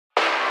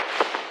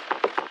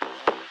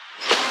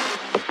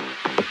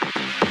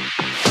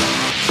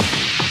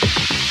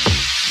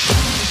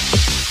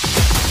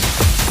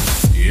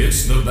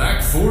It's the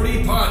Back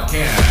 40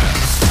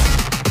 Podcast.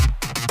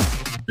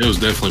 It was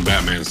definitely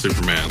Batman and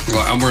Superman. Well,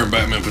 I'm wearing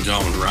Batman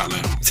pajamas right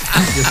now.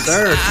 Yes,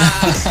 sir.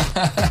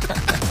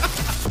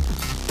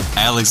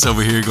 Alex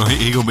over here,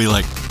 he gonna be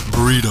like,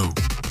 burrito.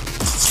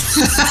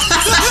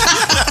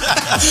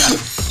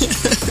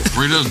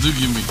 Burritos do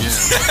give me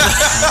gas.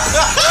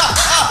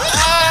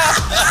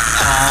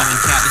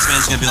 And Cap, this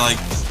man's gonna be like,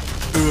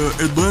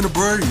 Atlanta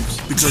Braves,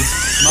 because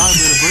my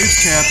Atlanta Braves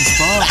cap is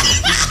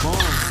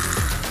fine.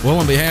 Well,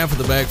 on behalf of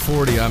the Back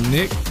 40, I'm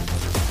Nick.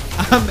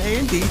 I'm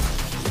Andy.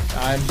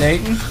 I'm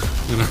Dayton.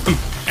 And I'm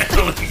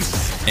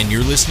Alex. And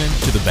you're listening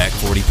to the Back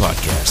 40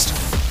 Podcast.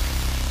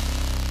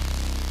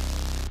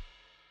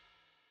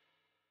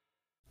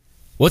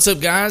 What's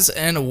up, guys,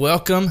 and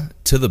welcome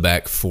to the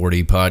Back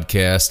 40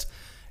 Podcast.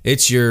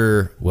 It's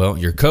your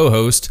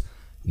co-host,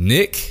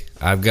 Nick.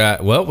 We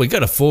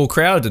got a full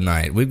crowd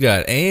tonight. We've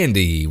got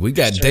Andy, we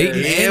got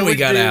Dayton, and we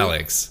got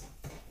Alex.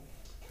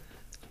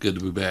 Good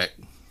to be back.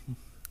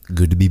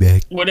 Good to be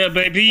back. What up,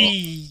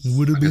 baby?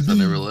 What up, I guess I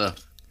never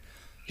left.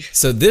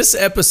 So this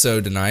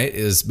episode tonight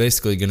is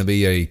basically going to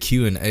be a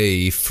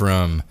Q&A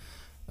from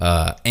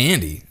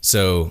Andy.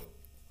 So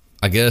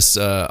I guess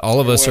all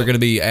of us are going to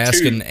be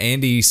asking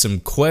Andy some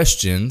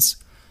questions,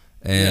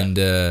 and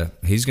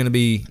he's going to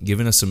be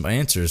giving us some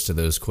answers to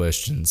those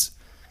questions.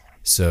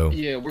 So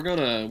yeah, we're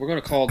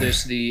gonna call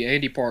this the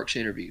Andy Parks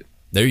interview.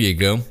 There you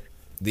go,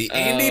 the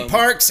Andy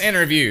Parks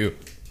interview.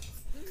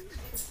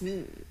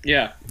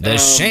 Yeah, the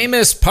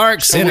Seamus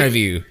Parks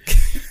interview.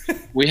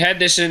 We had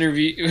this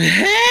interview.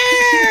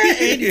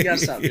 Andy, you gotta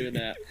stop doing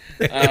that.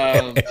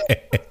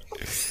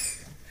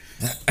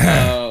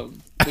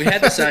 We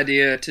had this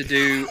idea to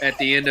do at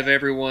the end of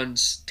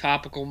everyone's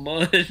topical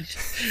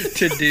month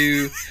to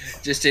do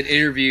just an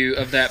interview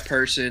of that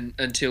person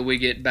until we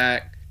get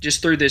back,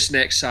 just through this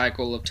next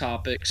cycle of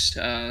topics,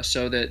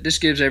 so that this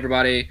gives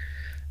everybody,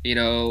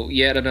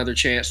 yet another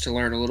chance to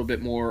learn a little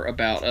bit more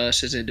about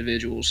us as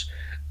individuals.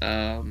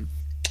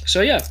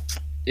 So yeah,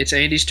 it's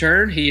Andy's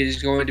turn. He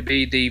is going to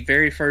be the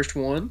very first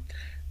one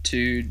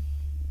to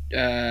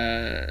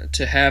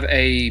have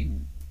a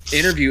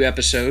interview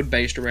episode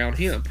based around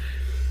him.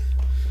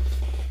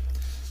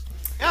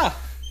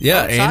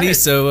 Yeah, Andy.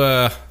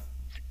 So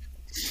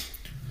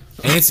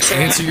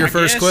answer your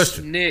first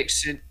question. Nick,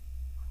 since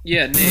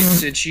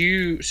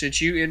you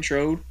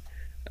introed,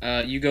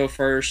 you go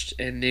first,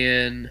 and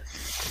then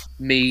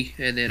me,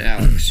 and then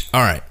Alex.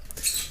 All right.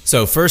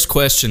 So first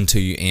question to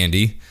you,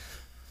 Andy.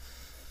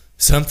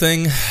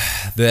 Something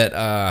that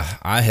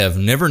I have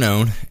never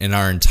known in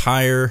our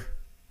entire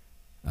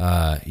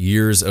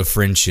years of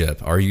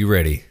friendship. Are you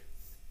ready?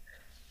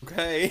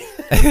 Okay.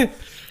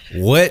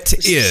 What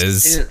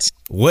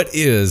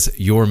is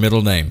your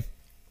middle name?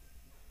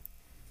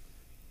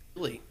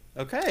 Really?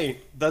 Okay.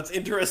 That's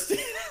interesting.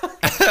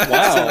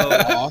 Wow.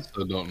 I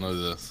also don't know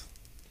this.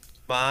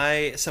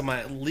 My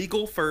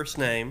legal first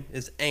name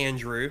is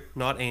Andrew,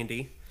 not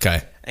Andy.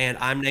 Okay. And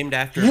I'm named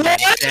after my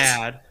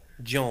dad,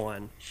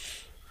 John.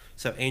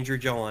 So Andrew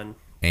John.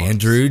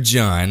 Andrew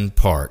John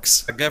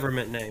Parks. A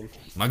government name.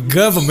 My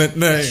government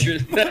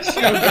name.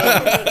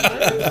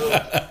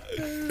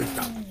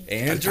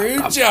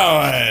 Andrew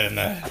John.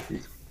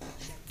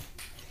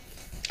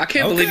 I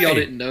can't believe y'all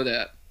didn't know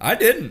that. I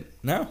didn't.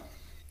 No.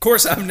 Of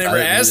course, I've never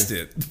asked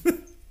it.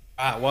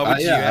 Why would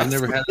you ask? I've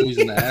never had a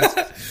reason to ask.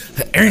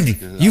 Andy,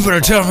 you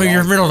better tell me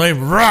your middle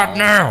name right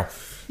now.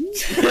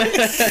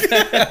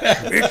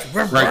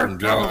 Right from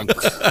John.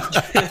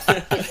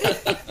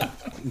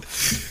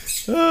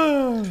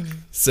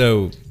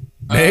 So,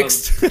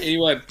 next.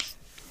 Anyway,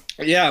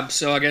 yeah,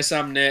 so I guess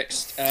I'm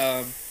next.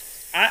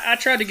 I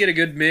tried to get a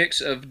good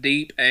mix of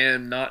deep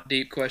and not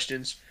deep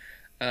questions.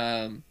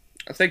 I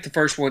think the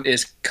first one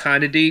is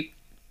kind of deep.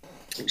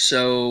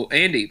 So,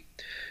 Andy,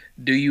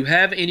 do you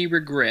have any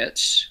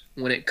regrets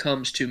when it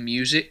comes to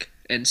music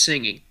and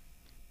singing?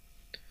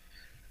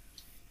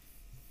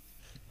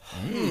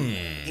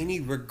 Any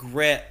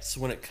regrets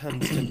when it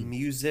comes to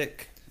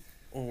music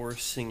or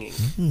singing?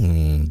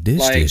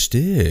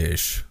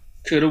 Dish.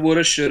 Coulda,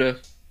 woulda, shoulda,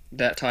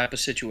 that type of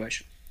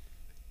situation.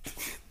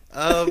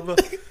 I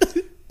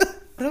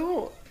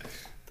don't.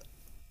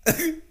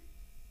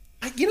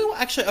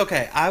 Actually,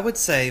 okay. I would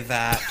say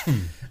that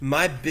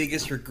my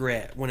biggest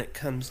regret when it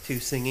comes to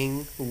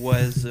singing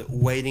was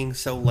waiting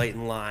so late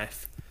in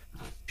life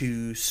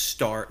to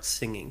start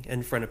singing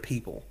in front of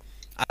people.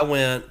 I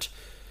went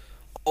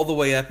all the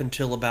way up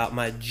until about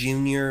my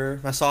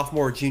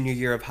sophomore, junior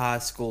year of high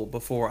school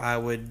before I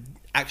would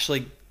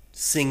actually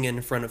sing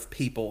in front of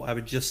people. I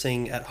would just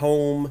sing at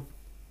home,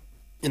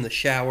 in the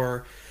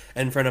shower,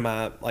 in front of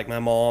my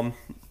mom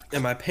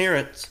and my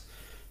parents.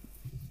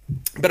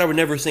 But I would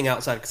never sing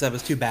outside because I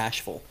was too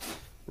bashful.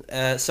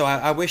 So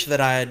I wish that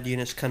I had,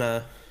 just kind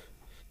of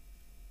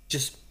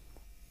just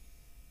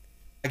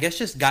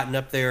gotten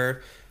up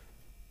there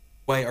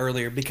way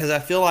earlier, because I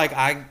feel like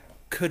I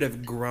could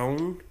have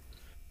grown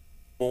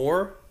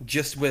more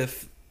just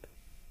with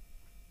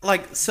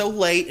like so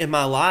late in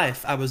my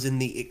life, I was in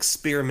the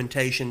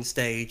experimentation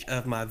stage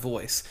of my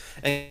voice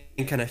and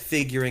kind of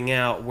figuring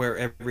out where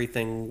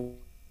everything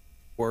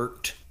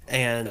worked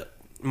and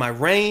my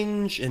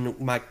range and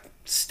my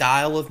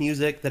style of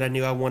music that I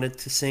knew I wanted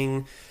to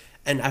sing.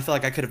 And I feel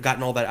like I could have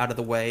gotten all that out of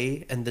the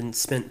way and then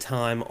spent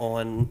time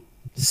on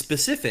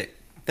specific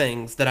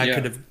things that I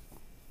could have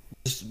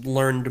just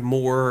learned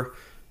more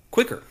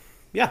quicker.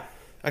 Yeah,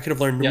 I could have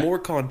learned more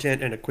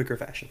content in a quicker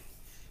fashion.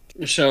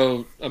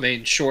 So, I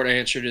mean, short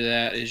answer to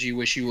that is you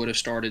wish you would have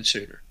started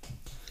sooner.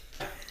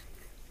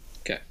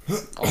 Okay.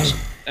 Awesome.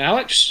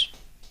 Alex,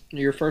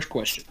 your first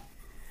question.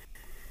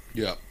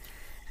 Yeah.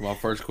 My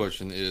first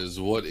question is,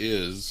 what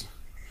is,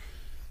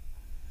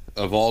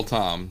 of all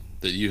time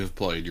that you have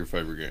played, your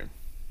favorite game?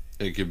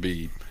 It could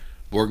be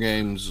board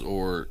games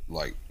or,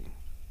 like,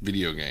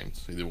 video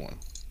games. Either one.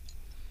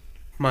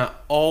 My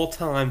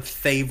all-time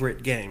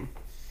favorite game.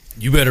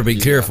 You better be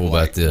careful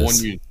about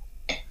this.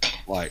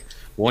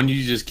 One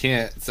you just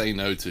can't say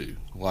no to.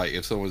 Like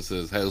if someone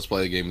says, "Hey, let's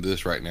play a game of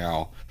this right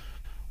now,"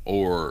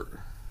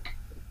 or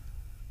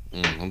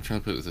I'm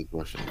trying to put this in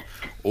question.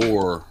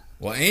 Or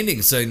well, Andy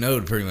can say no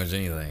to pretty much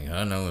anything.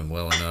 I know him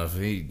well enough.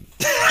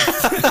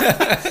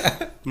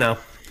 No.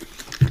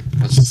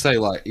 Let's just say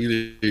like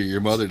either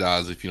your mother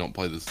dies if you don't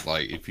play this.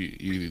 Like if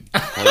you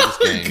play this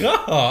game,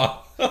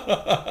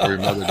 or your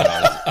mother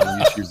dies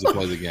and you choose to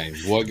play the game.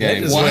 What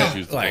game would you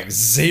choose to play?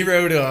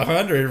 0 to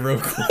 100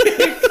 real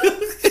quick.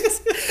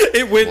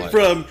 It went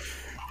from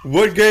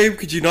what game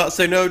could you not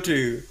say no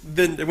to?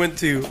 Then it went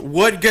to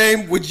what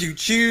game would you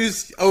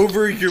choose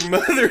over your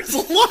mother's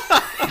life?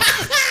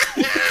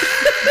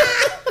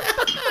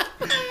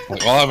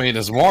 Well, I mean,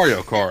 it's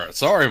Mario Kart.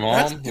 Sorry,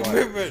 Mom. You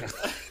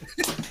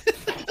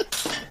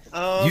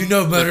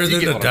know better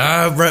than to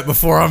die right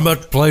before I'm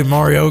about to play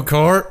Mario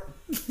Kart.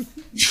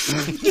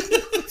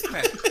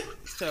 Okay.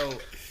 So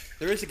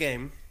there is a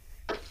game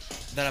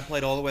that I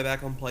played all the way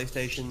back on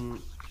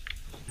PlayStation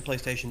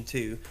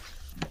 2.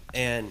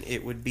 And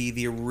it would be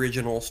the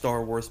original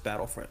Star Wars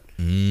Battlefront.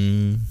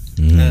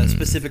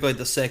 Specifically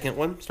the second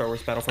one, Star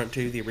Wars Battlefront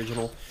 2, the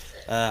original.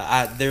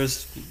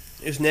 There's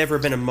never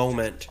been a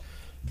moment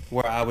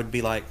where I would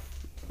be like,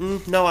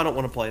 no, I don't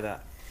want to play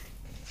that.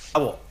 I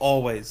will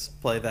always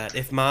play that.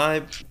 If my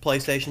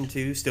PlayStation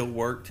 2 still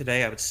worked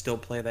today, I would still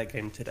play that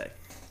game today.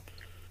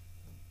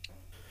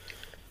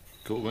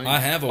 Cool, man. I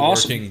have a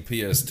working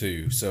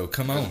PS2, so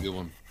come on. That's a good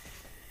one.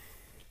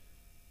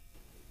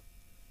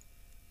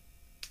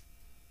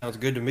 Sounds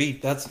good to me.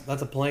 That's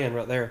a plan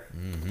right there.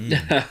 Mm-hmm.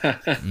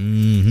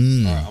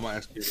 All right, I'm gonna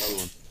ask you another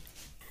one.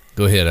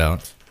 Go ahead,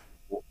 Alex.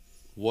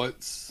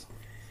 What's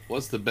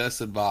the best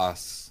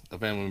advice a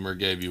family member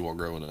gave you while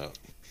growing up?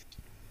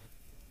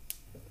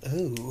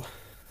 Ooh.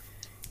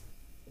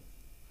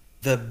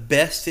 The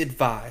best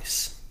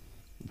advice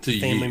To a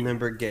family you.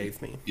 member gave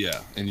me.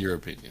 Yeah, in your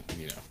opinion,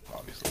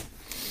 obviously.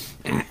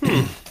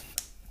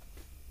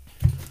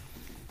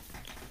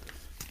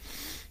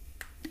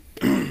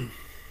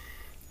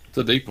 It's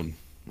a deep one.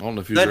 I don't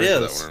know if you're ready for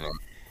that one or not.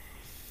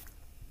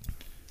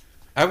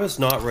 I was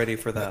not ready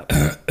for that.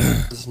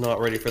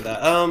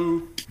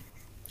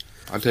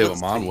 I'll tell you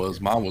what mine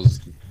was. Mine was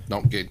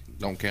don't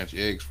count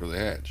your eggs for the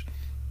hatch.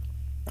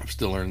 I'm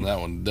still learning that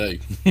one today.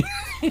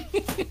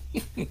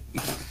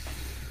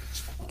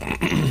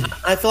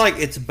 I feel like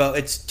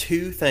it's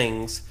two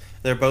things.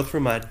 They're both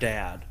from my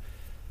dad,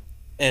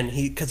 and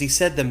because he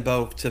said them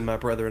both to my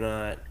brother and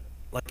I,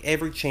 like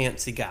every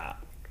chance he got.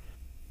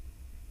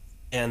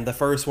 And the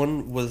first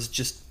one was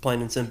just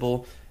plain and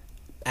simple: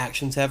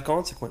 actions have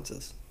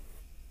consequences.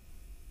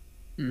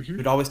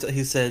 Mm-hmm.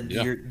 He said,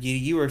 Yeah.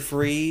 you are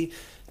free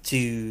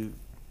to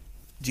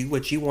do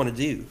what you want to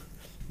do,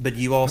 but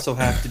you also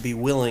have to be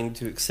willing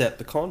to accept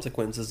the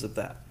consequences of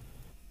that.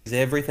 Because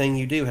everything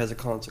you do has a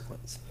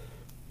consequence.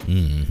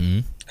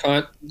 Mm-hmm.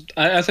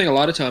 I think a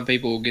lot of time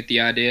people get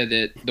the idea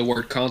that the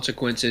word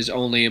consequences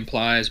only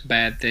implies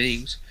bad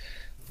things.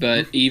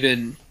 But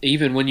even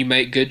when you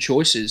make good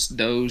choices,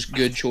 those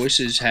good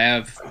choices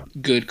have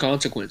good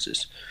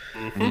consequences.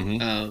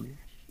 Mm-hmm.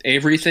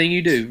 Everything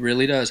you do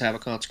really does have a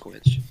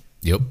consequence.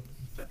 Yep.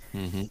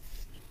 Mm-hmm.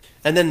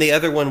 And then the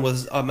other one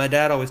was my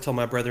dad always told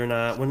my brother and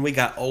I when we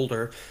got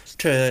older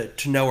to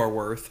know our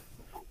worth.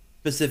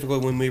 Specifically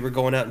when we were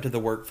going out into the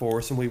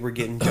workforce and we were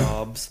getting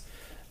jobs.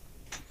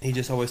 He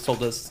just always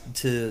told us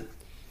to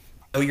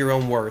know your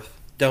own worth.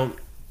 Don't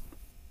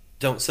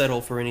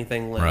settle for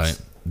anything less.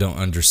 Right. Don't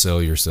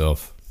undersell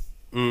yourself.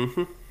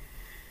 Mm-hmm.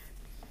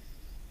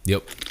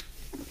 Yep.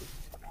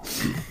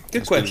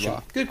 Good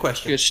question. Good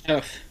question. Good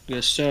stuff.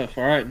 Good stuff.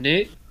 All right,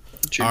 Nick,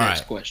 what's your All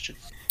next right. question?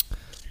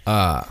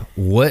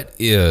 What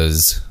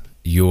is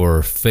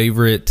your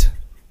favorite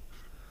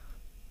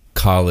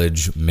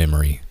college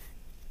memory?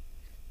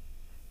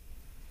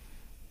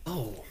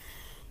 Oh.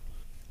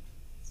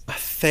 My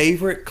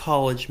favorite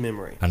college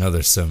memory. I know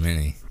there's so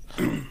many.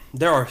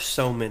 There are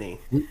so many.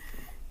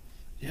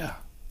 Yeah,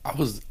 I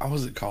was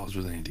at college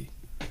with Andy.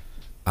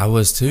 I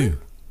was too.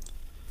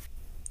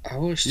 I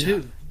was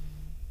too.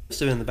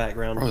 Still in the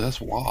background. Bro,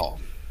 that's wild.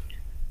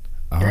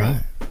 All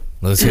right.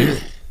 Let's hear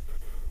it.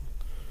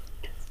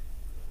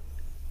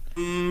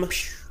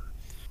 Let's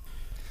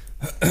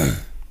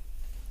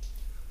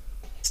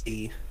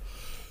see.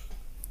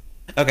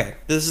 Okay,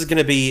 this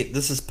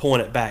is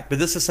pulling it back, but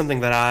this is something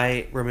that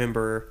I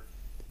remember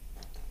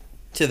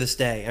to this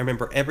day. I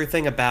remember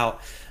everything about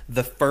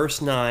the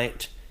first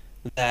night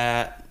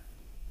that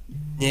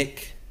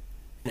Nick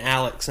and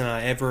Alex and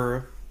I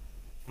ever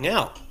hung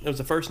out. It was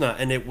the first night,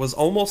 and it was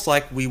almost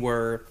like we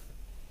were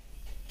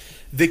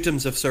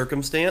victims of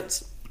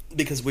circumstance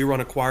because we were on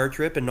a choir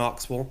trip in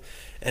Knoxville,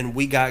 and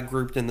we got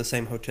grouped in the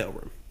same hotel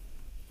room.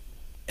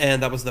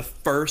 And that was the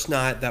first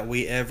night that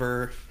we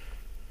ever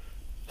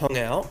hung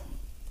out.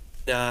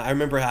 I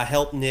remember I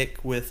helped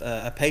Nick with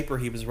a paper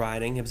he was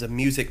writing. It was a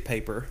music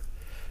paper.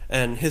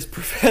 And his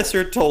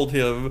professor told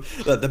him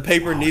that the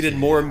paper needed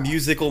more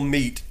musical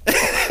meat. And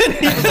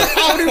he was like,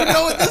 I don't even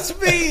know what this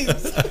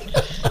means.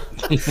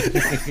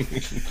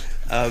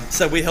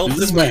 So we helped him.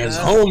 This man's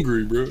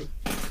hungry, bro.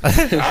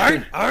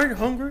 I ain't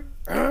hungry.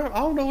 I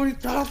don't know what he's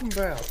talking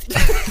about.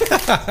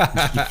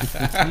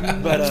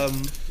 But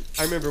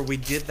I remember we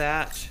did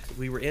that.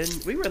 We were in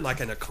like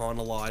an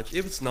Econo Lodge.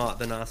 It was not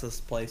the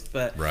nicest place,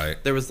 but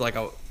there was like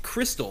a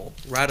Crystal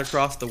right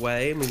across the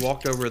way, and we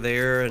walked over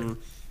there and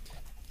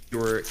we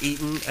were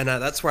eating, and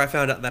that's where I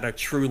found out that I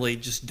truly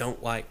just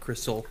don't like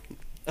Crystal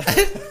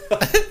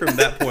from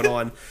that point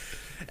on.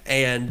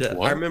 And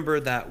I remember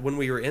that when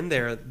we were in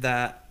there,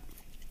 that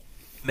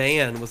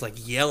man was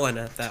like yelling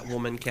at that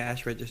woman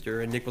cash register,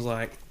 and Nick was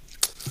like,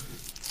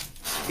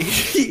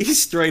 he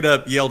straight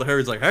up yelled at her.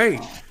 He's like, "Hey,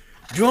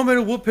 do you want me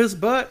to whoop his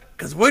butt?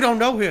 Because we don't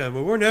know him,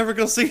 and we're never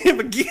going to see him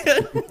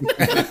again."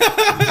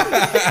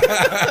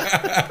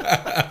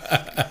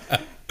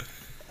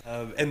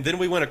 And then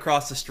we went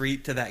across the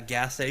street to that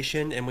gas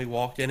station, and we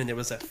walked in, and it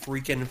was a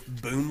freaking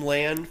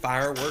Boomland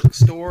fireworks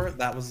store.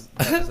 That was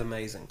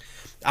amazing.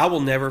 I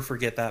will never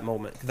forget that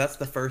moment. That's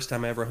the first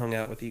time I ever hung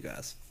out with you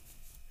guys.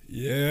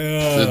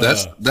 Yeah. Dude,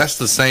 that's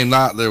the same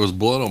night there was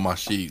blood on my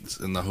sheets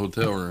in the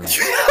hotel room.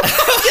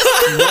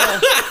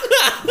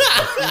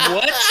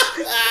 What?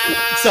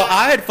 So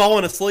I had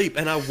fallen asleep,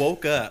 and I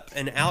woke up,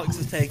 and Alex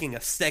is taking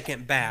a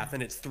second bath,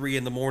 and it's 3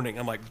 a.m.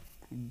 I'm like,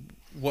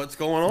 what's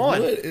going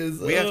on?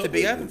 We have to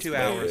be up in 2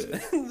 hours.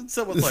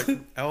 Someone's like,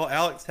 "Oh,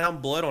 Alex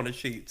found blood on his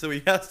sheet, so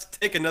he has to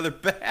take another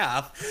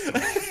bath."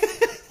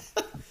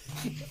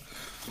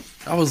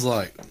 I was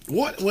like,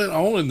 what went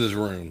on in this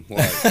room?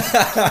 Like,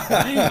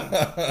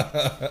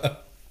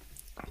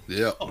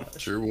 yeah,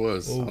 sure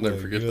was. I'll never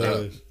forget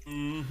that.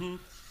 Mm-hmm.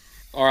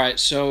 All right,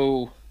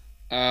 so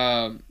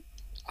I'll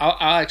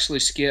actually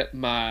skip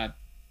in my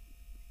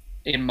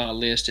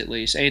list at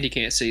least. Andy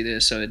can't see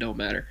this, so it don't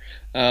matter.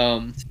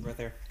 Right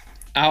there.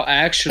 I'll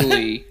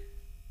actually,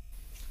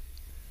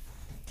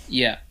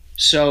 yeah.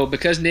 So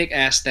because Nick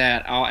asked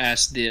that, I'll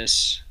ask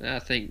this. I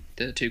think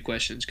the two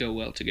questions go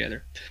well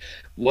together.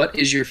 What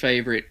is your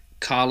favorite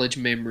college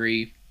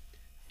memory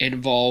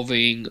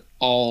involving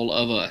all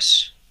of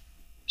us?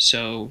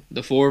 So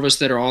the four of us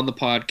that are on the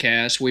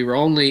podcast, we were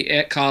only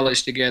at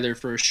college together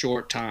for a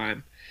short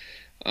time.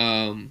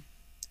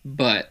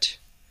 But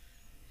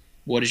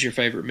what is your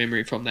favorite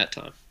memory from that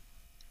time?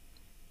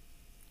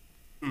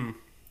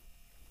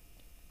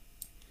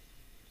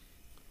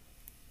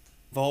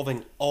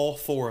 Involving all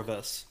four of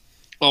us.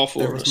 All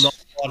four There of was us. not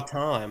a lot of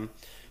time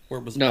where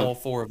it was all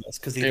four of us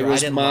because either It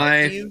was I didn't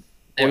my- like you.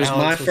 It was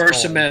my Alex first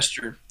gone.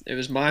 semester. It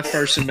was my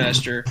first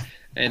semester,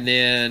 and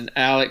then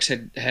Alex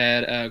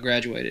had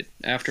graduated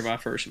after my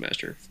first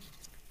semester.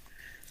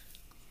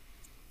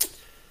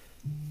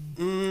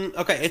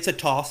 Okay, it's a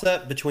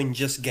toss-up between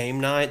just game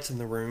nights in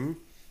the room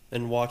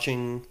and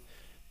watching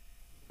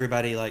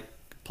everybody like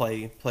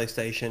play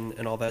PlayStation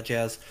and all that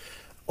jazz,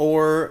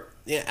 or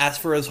yeah, as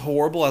for as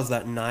horrible as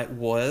that night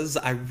was,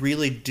 I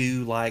really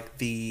do like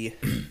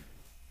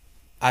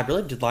I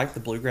really did like the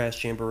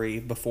Bluegrass Jamboree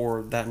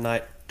before that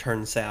night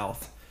turned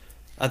south.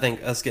 I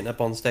think us getting up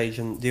on stage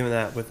and doing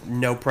that with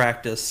no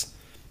practice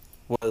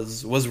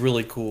was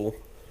really cool.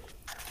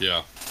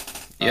 Yeah.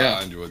 Yeah.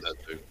 I enjoyed that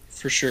too.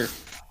 For sure.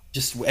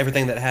 Just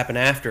everything that happened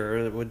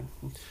after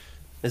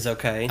is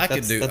okay. I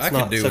could do not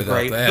without so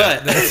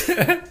that.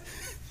 but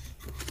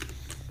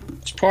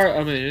It's part.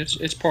 I mean,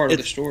 it's part of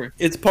the story.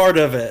 it's part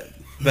of it.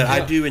 But I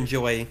Yeah. do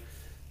enjoy.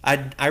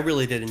 I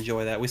really did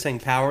enjoy that. We sang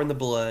 "Power in the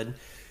Blood"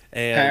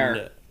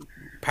 and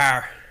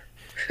Power.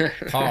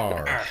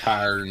 Par.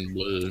 Fire and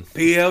blue.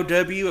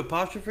 POW''R.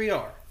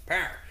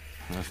 Power.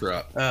 That's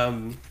right.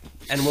 And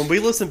when we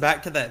listened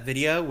back to that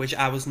video, which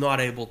I was not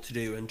able to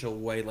do until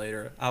way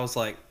later, I was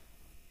like,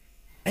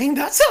 "Dang,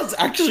 that sounds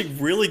actually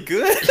really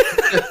good."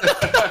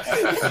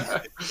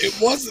 It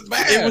wasn't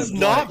bad. It was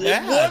not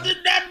bad.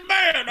 that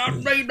bad. I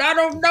mean, I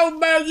don't know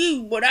about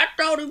you, but I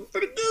thought it was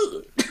pretty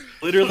good.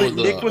 Literally, On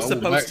the- Nick was on the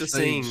supposed to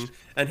backstage. sing,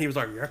 and he was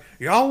like,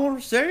 "Y'all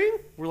want to sing?"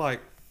 We're like,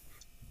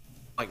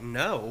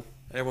 no.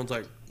 Everyone's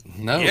like,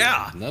 No.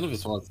 Yeah. None of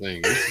us want to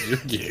sing. This is your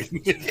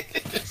gig.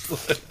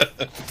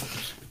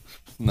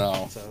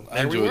 No. So, I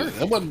there we enjoyed were. it.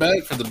 That wasn't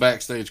bad for the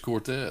backstage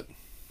quartet.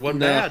 "Wasn't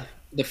No. bad."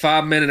 The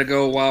 5 minute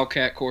ago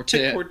Wildcat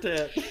Quartet.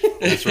 Quartet.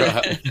 That's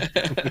right.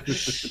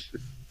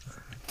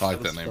 I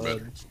like that name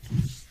better.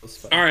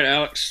 All right,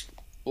 Alex.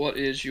 What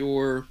is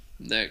your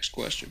next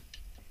question?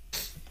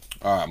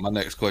 All right, my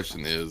next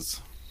question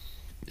is,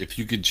 if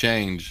you could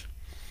change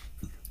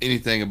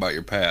anything about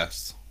your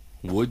past,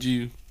 would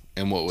you,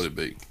 and what would it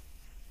be?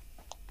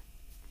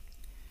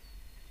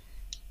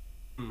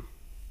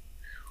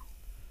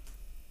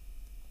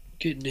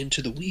 Getting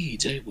into the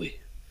weeds, ain't we?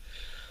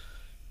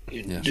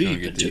 Getting Yeah,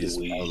 deep get into these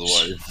the out of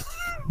weeds.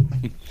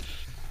 the way.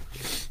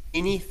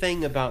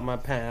 Anything about my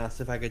past,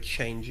 if I could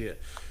change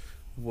it,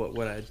 what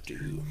would I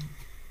do?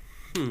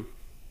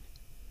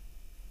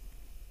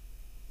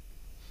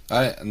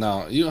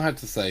 No, you don't have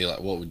to say like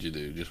what would you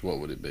do. Just what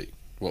would it be?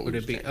 What Would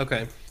would it be change?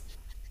 okay?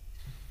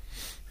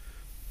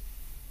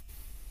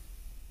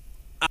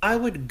 I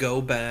would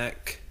go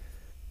back.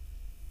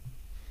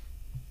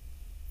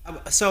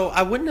 So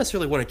I wouldn't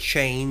necessarily want to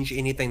change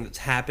anything that's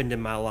happened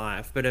in my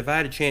life, but if I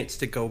had a chance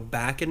to go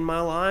back in my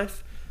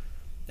life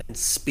and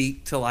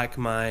speak to like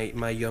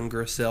my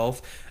younger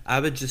self, I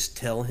would just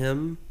tell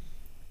him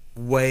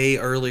way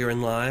earlier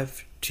in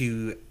life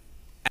to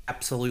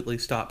absolutely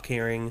stop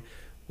caring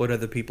what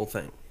other people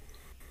think.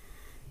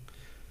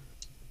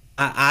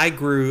 I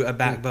grew a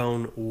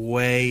backbone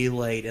way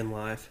late in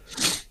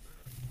life.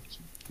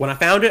 When I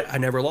found it, I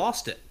never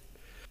lost it.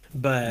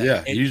 But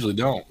Yeah, you usually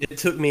don't. it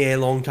took me a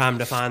long time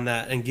to find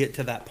that and get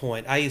to that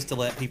point. I used to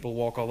let people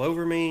walk all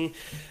over me.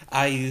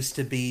 I used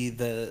to be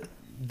the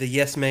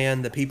yes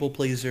man, the people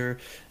pleaser.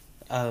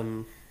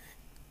 And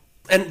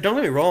don't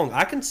get me wrong,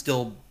 I can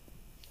still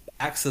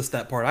access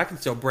that part. I can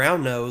still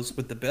brown nose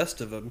with the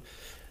best of them,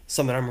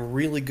 something I'm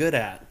really good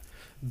at.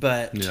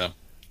 But Yeah.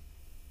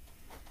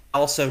 I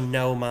also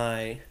know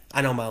my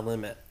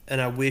limit, and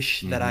I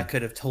wish that I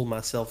could have told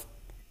myself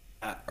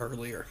that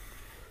earlier.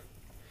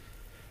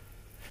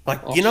 Like,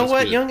 you know That's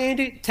what, good. young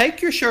Andy?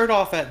 Take your shirt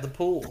off at the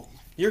pool.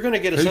 You're going to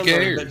get a Who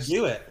sunburn, but cares?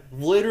 do it.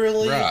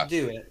 Literally Right.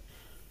 do it.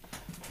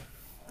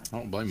 I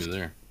don't blame you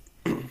there.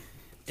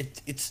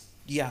 It's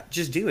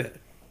just do it.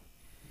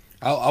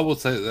 I will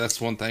say that's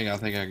one thing I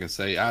think I can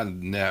say.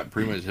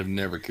 Pretty much have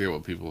never cared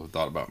what people have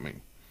thought about me.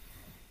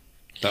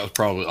 That was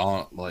probably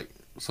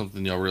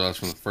something y'all realized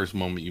from the first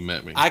moment you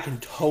met me. I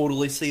can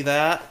totally see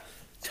that.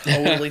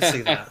 Totally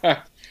see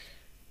that.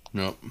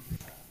 Nope.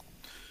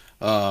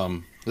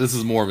 This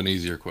is more of an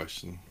easier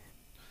question.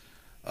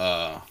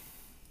 Who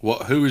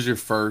was your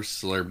first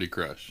celebrity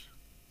crush?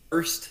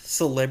 First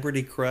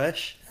celebrity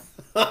crush?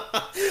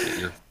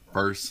 Your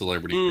first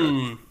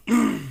celebrity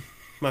crush.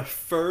 My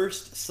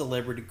first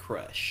celebrity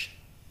crush.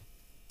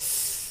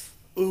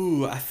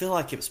 Ooh, I feel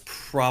like it was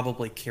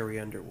probably Carrie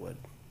Underwood.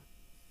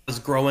 I was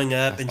growing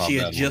up, and not she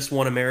a had bad just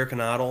won American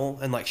Idol,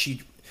 and like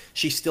she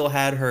still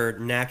had her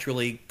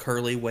naturally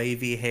curly,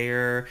 wavy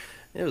hair.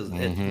 It was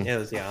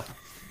yeah.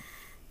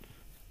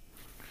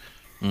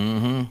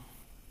 Mm-hmm.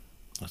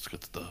 That's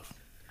good stuff.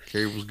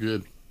 Carrie was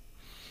good.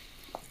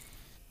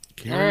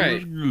 All right.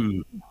 Was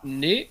good.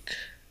 Nick,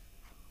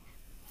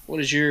 what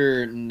is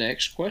your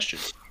next question?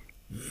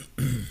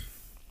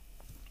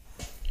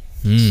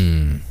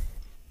 I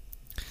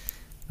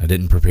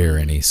didn't prepare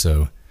any,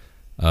 so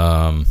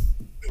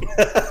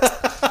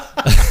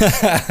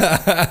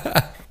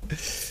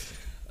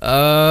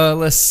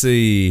let's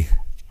see.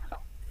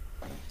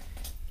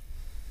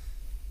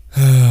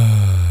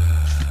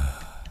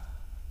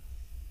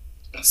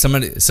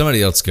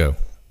 Somebody else go,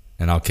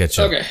 and I'll catch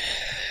up. Okay.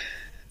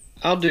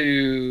 I'll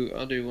do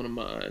one of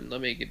mine. Let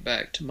me get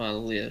back to my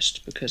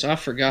list because I've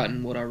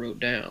forgotten what I wrote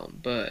down,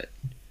 but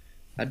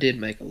I did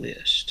make a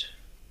list.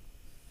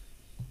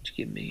 Just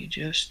give me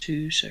just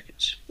 2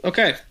 seconds.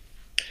 Okay.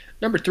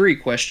 Number 3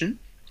 question.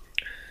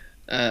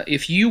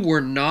 If you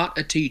were not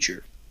a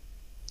teacher,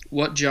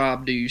 what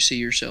job do you see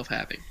yourself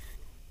having?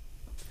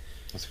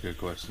 That's a good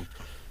question.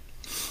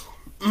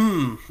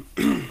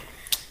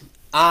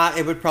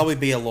 It would probably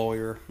be a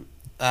lawyer.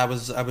 I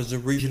was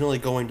originally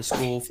going to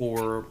school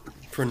for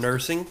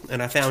nursing,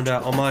 and I found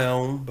out on my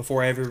own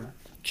before I ever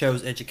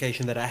chose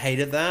education that I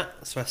hated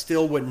that, so I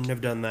still wouldn't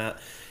have done that.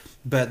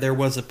 But there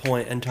was a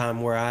point in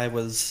time where I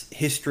was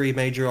history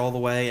major all the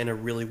way, and I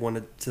really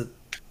wanted to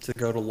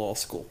go to law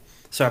school.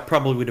 So I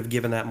probably would have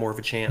given that more of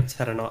a chance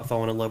had I not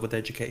fallen in love with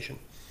education.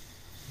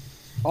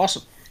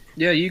 Awesome.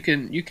 Yeah, you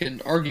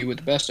can argue with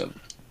the best of them.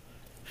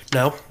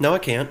 No, I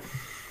can't.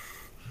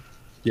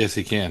 Yes,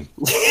 he can.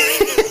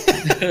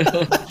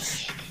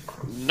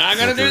 Not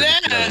gonna do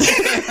that.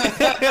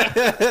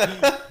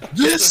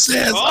 This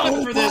says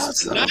On for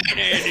this tonight,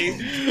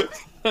 Andy.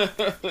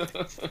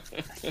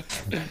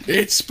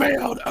 It's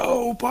spelled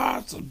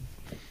opossum.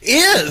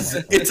 It's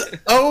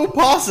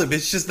opossum.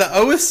 It's just the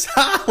O is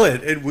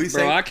silent, and we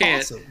say Bro, I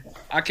can't. possum.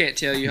 I can't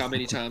tell you how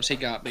many times he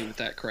got me with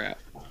that crap.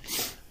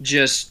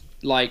 Just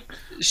like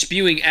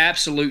spewing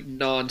absolute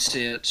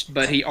nonsense,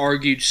 but he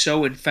argued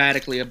so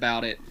emphatically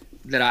about it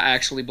that I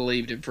actually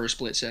believed him for a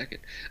split second.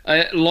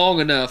 Long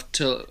enough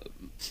to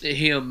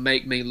him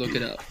make me look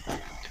it up.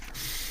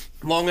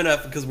 Long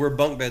enough because we're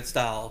bunk bed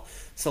style,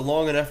 So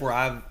long enough where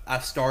I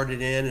started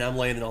in and I'm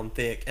landing on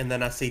thick, and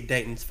then I see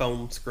Dayton's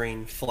phone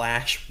screen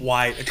flash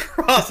white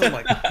across. I'm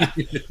like,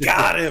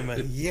 got him!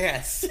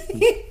 Yes.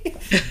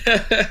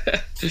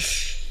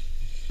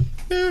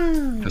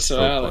 That's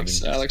So Alex,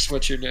 funny.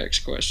 what's your next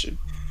question?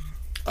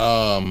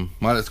 My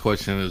next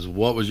question is,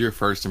 what was your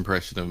first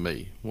impression of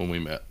me when we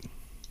met?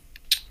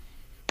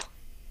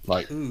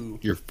 Like, Ooh.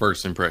 your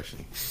first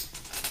impression.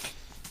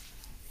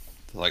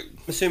 Like,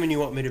 Assuming you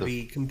want me to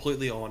be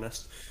completely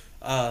honest.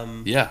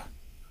 yeah,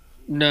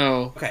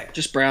 No. Okay.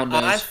 Just brown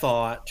I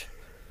nose.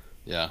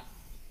 yeah.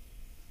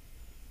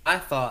 I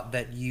thought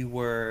that you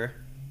were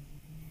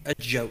a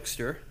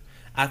jokester.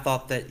 I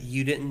thought that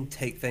you didn't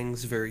take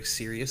things very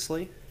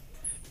seriously.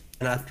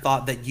 And I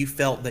thought that you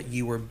felt that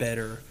you were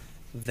better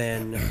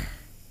than you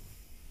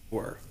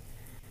were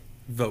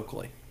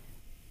vocally.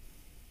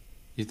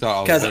 You thought I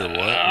was Because better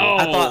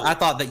what? I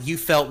thought that you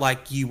felt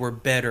like you were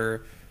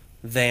better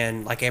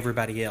than like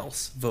everybody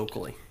else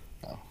vocally.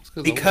 Oh, it's 'cause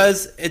I was.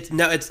 Because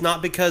it's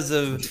not because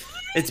of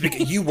it's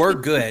because you were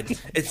good.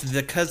 It's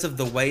because of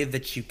the way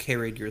that you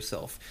carried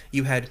yourself.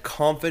 You had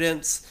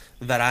confidence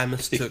that I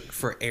mistook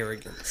for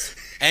arrogance,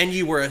 and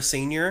you were a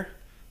senior,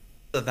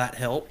 so that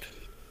helped.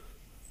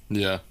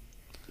 Yeah.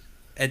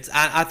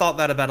 I thought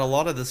that about a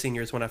lot of the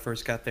seniors when I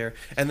first got there,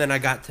 and then I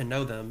got to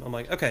know them. I'm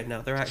like, okay,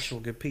 now they're actual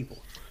good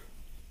people.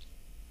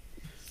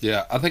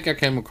 Yeah, I think I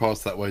came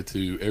across that way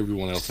to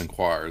everyone else in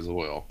choir as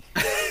well.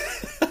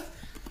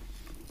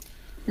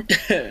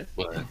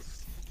 But,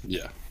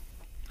 yeah.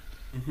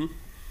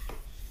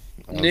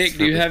 Nick,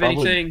 do you have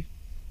anything?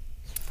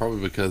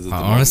 Probably because of the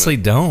I honestly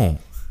don't.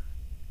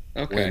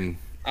 Okay. When,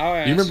 I'll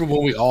ask. you remember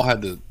when we all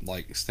had to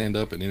like stand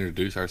up and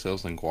introduce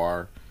ourselves in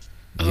choir?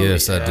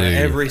 Yes, I do.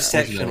 Every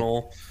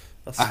sectional.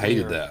 I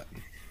hated that.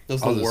 That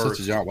was I was the such worst.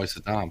 a giant waste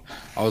of time.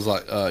 I was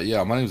like,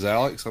 yeah, my name's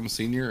Alex. I'm a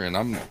senior, and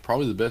I'm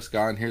probably the best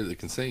guy in here that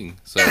can sing.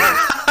 So,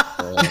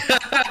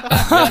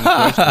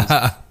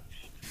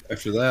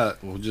 after that,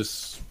 we'll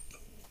just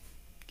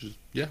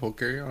yeah, we'll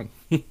carry on.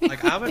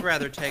 Like, I would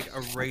rather take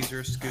a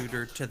razor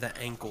scooter to the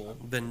ankle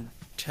than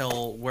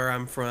tell where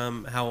I'm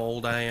from, how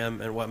old I am,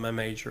 and what my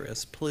major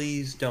is.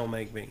 Please don't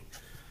make me.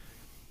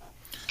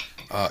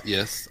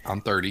 Yes,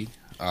 I'm 30.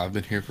 I've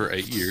been here for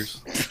 8 years.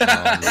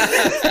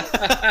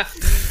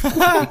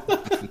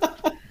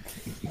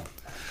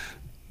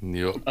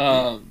 Yep.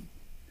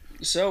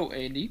 So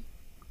Andy,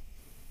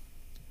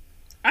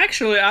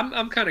 actually,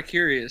 I'm kind of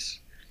curious.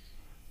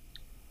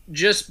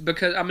 Just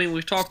because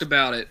we've talked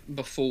about it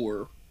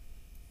before,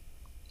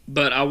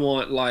 but I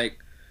want like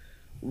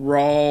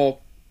raw,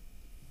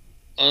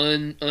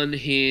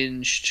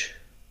 unhinged.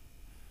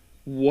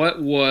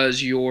 What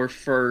was your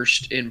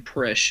first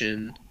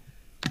impression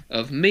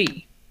of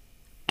me?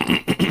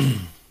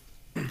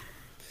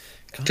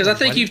 Because I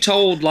think you've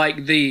told like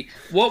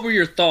what were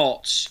your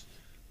thoughts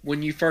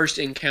when you first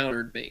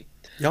encountered me?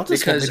 Y'all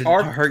just Because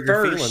want me to our hurt your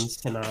first- feelings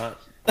tonight.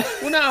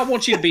 Well, no, I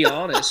want you to be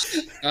honest.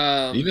 You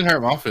didn't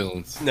hurt my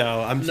feelings.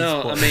 No, I'm just No,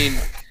 I playing.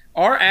 mean,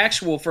 our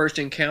actual first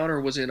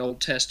encounter was in Old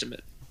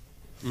Testament.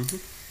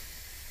 Mhm.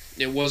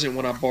 It wasn't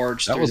when I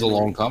barged. That through was a the-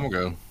 long time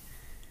ago.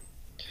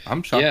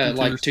 I'm shocked. Yeah, you two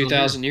like are still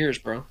 2,000 years,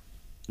 bro.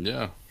 here.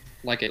 Yeah.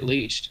 Like at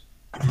least.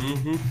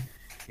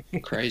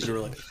 Crazy.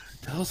 Literally.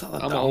 Tell us how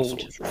the I'm old.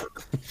 dinosaurs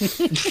work.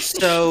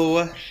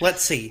 So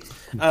let's see.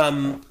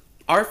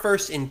 Our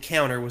first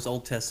encounter was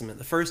Old Testament.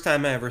 The first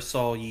time I ever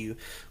saw you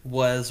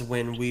was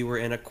when we were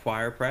in a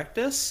choir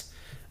practice.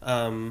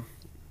 Oh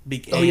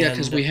yeah,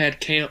 because we had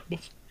camp.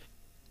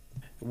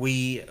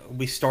 we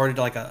started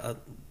like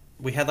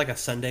we had like a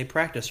Sunday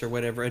practice or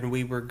whatever, and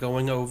we were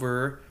going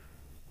over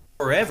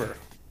Forever,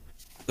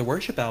 the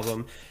worship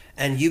album,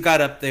 and you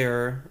got up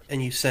there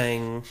and you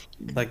sang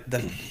like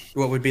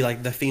what would be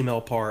like the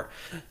female part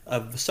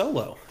of the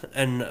solo,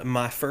 and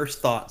my first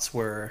thoughts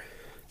were,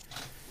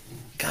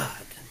 God,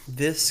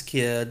 this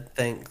kid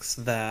thinks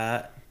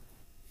that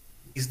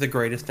he's the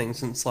greatest thing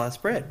since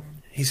sliced bread.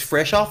 He's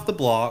fresh off the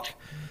block,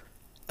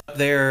 up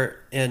there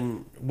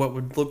in what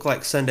would look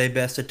like Sunday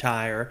best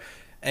attire,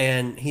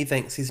 and he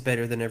thinks he's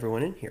better than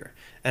everyone in here.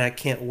 And I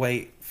can't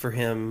wait for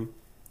him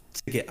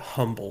to get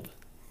humbled.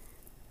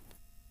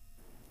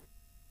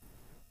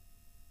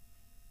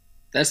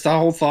 That's the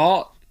whole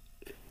thought.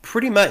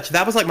 Pretty much,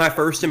 that was like my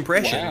first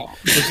impression. Wow.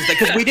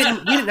 Because we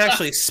didn't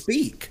actually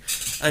speak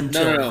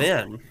until No.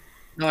 then.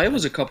 No, it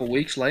was a couple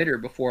weeks later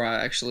before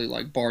I actually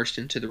like barged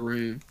into the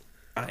room.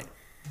 Right.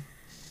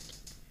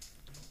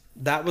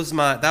 That was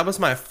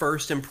my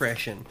first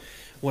impression.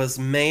 Was,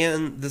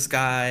 man, this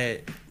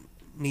guy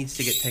needs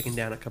to get taken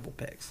down a couple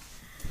pegs.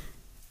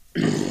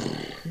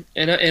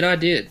 And I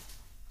did,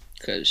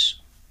 because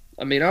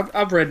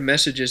I've read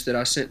messages that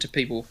I sent to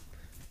people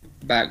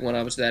back when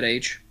I was that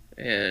age,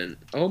 and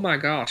oh my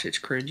gosh, it's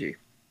cringy.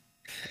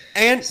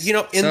 And in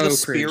So the cringy.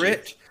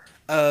 spirit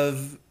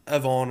of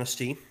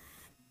honesty,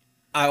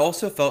 I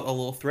also felt a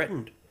little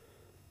threatened.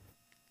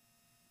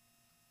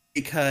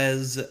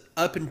 Because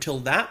up until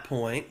that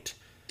point,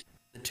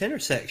 the tenor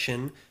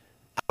section,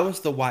 I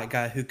was the white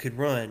guy who could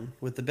run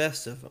with the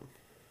best of them.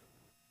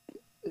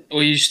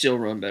 Well, you still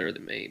run better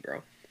than me,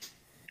 bro.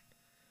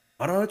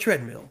 Not on a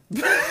treadmill.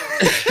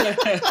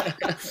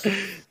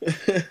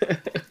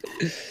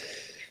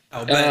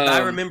 Oh, but I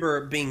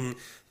remember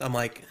I'm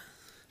like,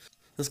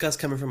 this guy's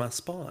coming for my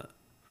spot.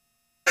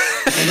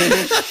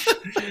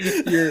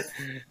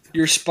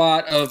 Your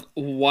spot of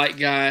white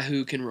guy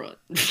who can run.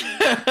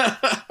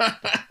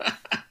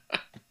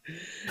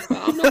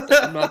 I'm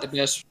not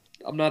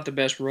the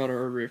best runner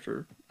or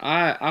riffer.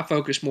 I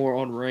focus more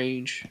on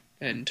range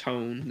and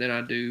tone than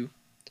I do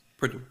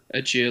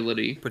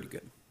agility. Pretty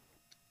good.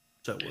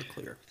 So we're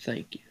clear.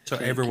 Thank you. So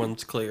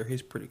everyone's clear.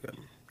 He's pretty good.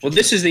 Well,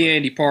 this is the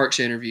Andy Parks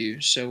interview,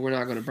 so we're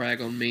not going to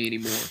brag on me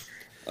anymore.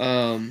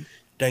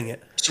 Dang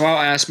it. So I'll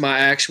ask my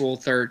actual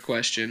third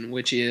question,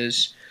 which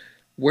is,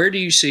 where do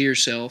you see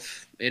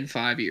yourself in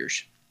 5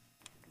 years?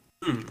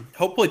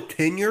 Hopefully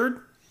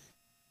tenured.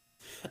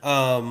 If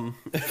I'm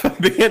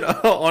being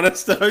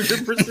honest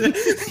 100%.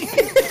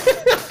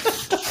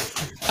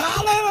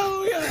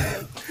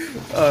 Hallelujah.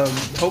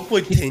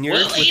 Hopefully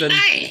tenured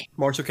within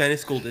Marshall County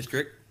School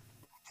District.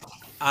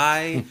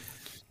 I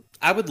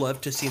would love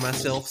to see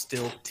myself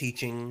still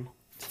teaching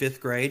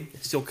 5th grade,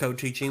 still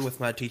co-teaching with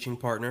my teaching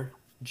partner,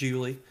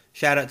 Julie.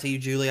 Shout out to you,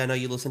 Julie. I know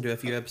you listened to a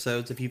few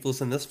episodes. If you've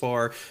listened this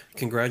far,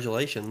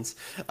 congratulations.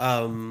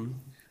 A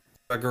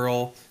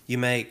girl, you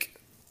make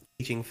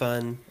teaching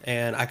fun,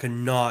 and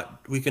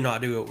we could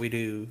not do what we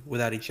do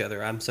without each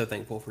other. I'm so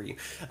thankful for you.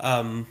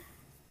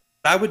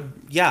 I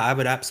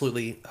would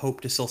absolutely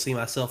hope to still see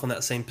myself in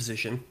that same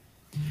position.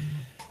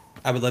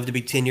 I would love to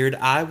be tenured.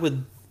 I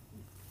would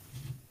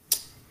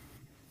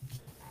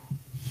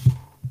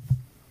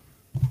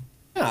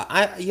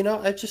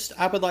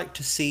would like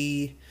to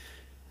see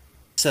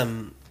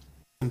some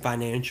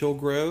financial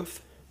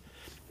growth.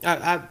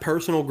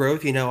 Personal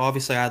growth,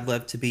 obviously I'd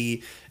love to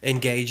be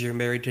engaged or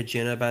married to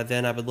Jenna by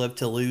then. I would love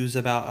to lose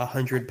about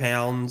 100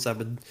 pounds. I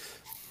would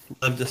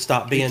love to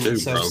stop being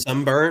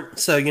sunburnt.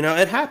 So,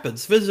 it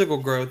happens. Physical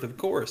growth, of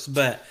course,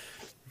 but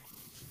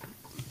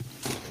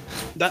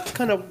that's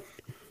kind of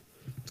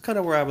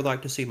where I would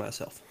like to see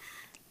myself.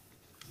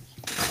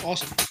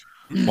 Awesome.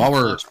 While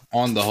we're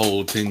on the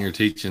whole tenure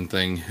teaching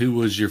thing, who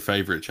was your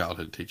favorite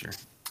childhood teacher?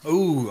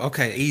 Ooh,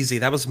 okay, easy.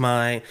 That was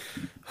my...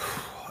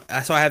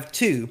 So I have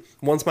two.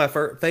 One's my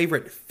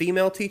favorite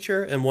female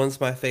teacher, and one's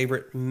my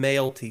favorite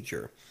male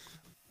teacher.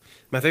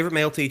 My favorite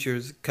male teacher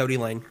is Cody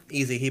Lane.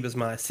 Easy. He was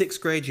my 6th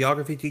grade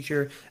geography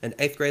teacher and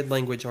 8th grade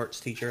language arts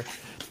teacher.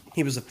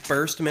 He was the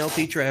first male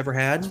teacher I ever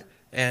had,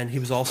 and he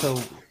was also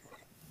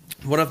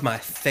one of my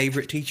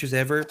favorite teachers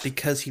ever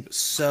because he was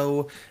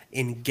so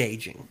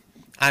engaging.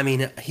 I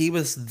mean, he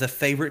was the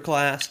favorite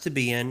class to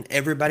be in.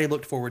 Everybody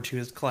looked forward to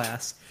his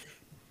class.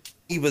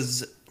 He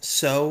was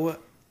so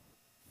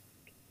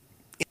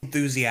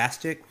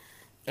enthusiastic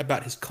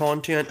about his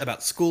content,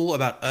 about school,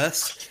 about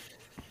us.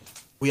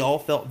 We all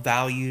felt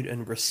valued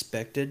and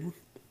respected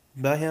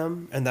by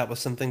him, and that was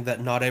something that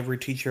not every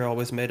teacher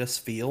always made us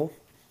feel.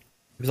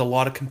 There was a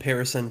lot of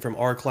comparison from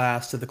our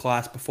class to the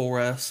class before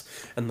us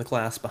and the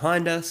class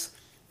behind us,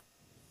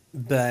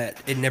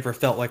 but it never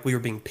felt like we were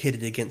being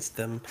pitted against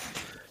them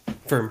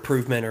for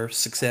improvement or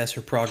success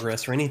or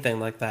progress or anything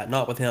like that.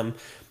 Not with him.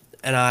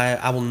 And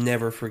I will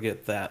never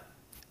forget that.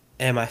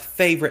 And my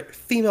favorite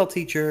female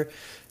teacher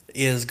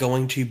is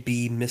going to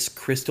be Miss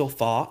Crystal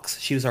Fox.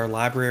 She was our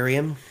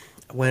librarian.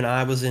 When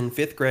I was in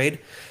 5th grade,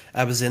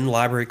 I was in the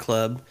library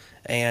club,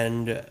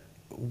 and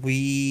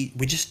we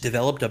just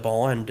developed a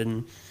bond,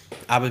 and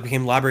I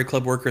became library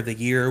club worker of the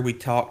year. We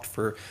talked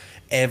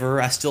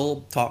forever. I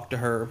still talk to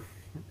her.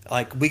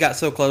 Like, we got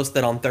so close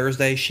that on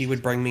Thursday she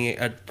would bring me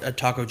a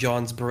Taco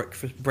John's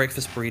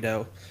breakfast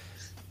burrito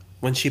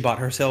when she bought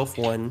herself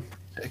one.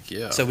 Heck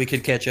yeah. So we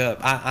could catch up.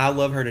 I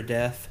love her to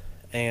death,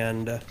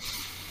 and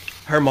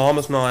her mom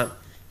is not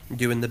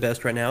doing the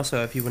best right now,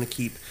 so if you want to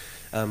keep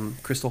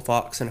Crystal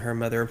Fox and her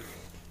mother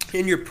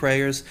in your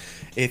prayers,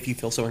 if you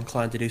feel so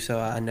inclined to do so,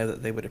 I know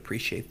that they would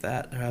appreciate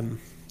that.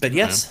 But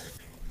yes,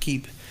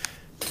 keep.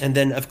 And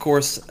then, of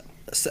course,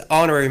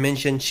 honorary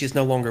mention, she's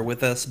no longer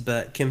with us,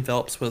 but Kim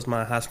Phelps was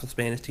my high school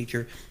Spanish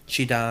teacher.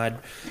 She died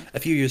a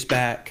few years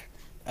back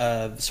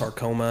of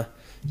sarcoma.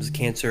 It was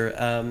cancer.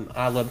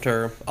 I loved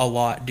her a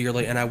lot,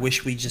 dearly, and I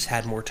wish we just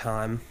had more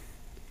time,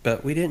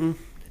 but we didn't.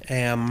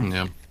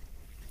 Yeah.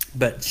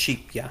 But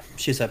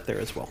she's up there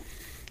as well.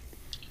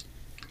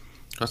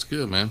 That's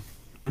good, man.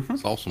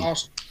 That's awesome.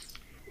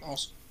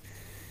 Awesome.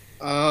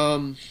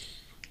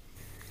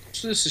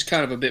 So this is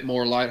kind of a bit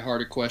more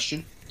lighthearted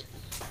question.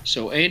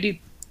 So,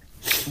 Andy,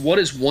 what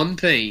is one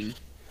thing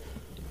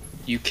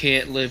you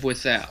can't live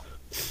without?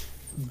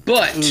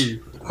 But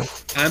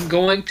I'm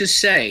going to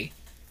say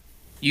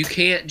you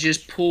can't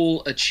just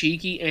pull a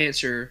cheeky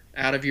answer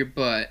out of your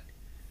butt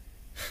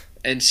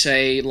and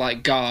say,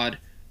 like, God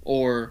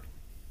or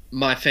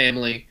my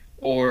family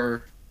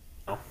or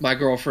my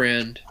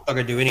girlfriend. I'm not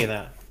going to do any of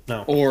that.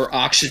 No. Or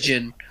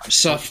oxygen,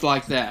 stuff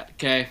like that,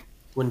 okay?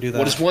 Wouldn't do that.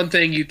 What is one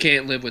thing you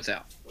can't live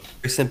without?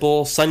 Very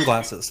simple,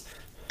 sunglasses.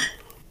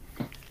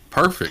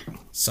 Perfect.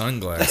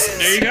 Sunglasses.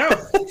 There you go.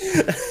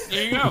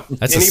 There you go.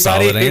 That's a Anybody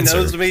solid who answer.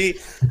 knows me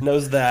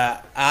knows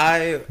that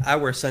I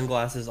wear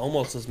sunglasses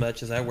almost as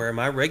much as I wear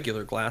my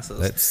regular glasses.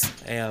 That's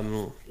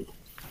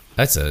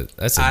a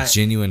I-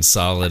 genuine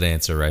solid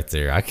answer right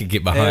there. I could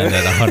get behind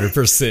that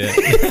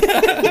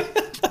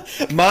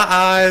 100%. My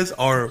eyes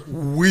are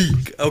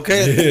weak,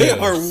 okay? Yes. They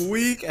are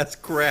weak as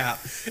crap.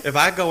 If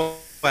I go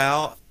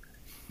out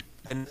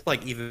and it's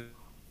like even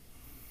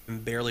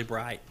barely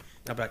bright,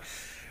 I'll be like,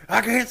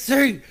 I can't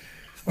see.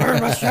 Where are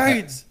my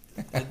shades?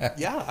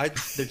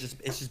 It's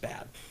just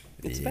bad.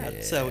 It's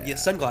bad. So, yeah,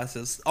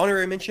 sunglasses.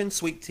 Honorary mention,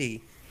 sweet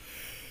tea.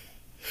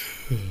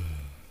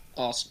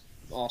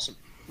 Awesome.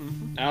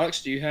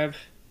 Alex, do you have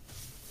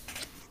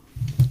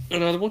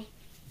another one?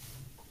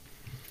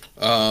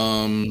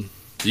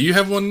 Do you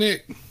have one,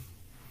 Nick?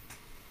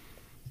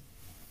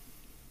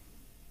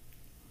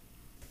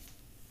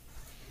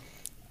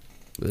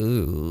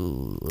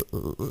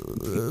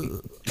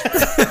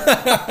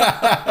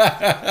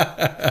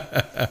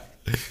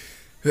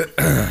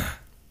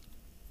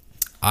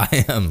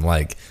 I am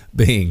like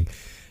being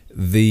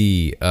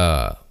the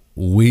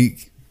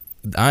weak.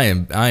 I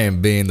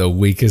am being the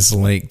weakest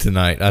link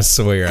tonight. I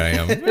swear I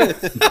am.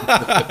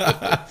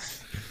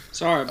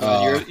 Sorry,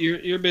 bud.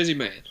 You're a busy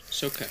man.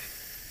 It's okay.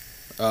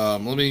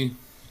 Let me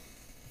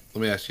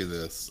ask you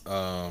this. Which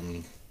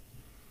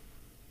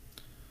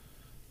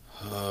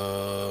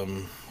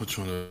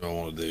one do I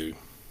want to do?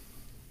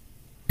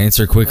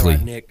 Answer quickly. All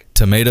right, Nick.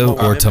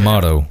 Tomato or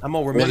tomato? I'm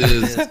gonna remember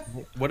this.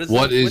 What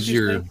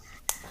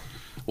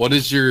What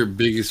is your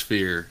biggest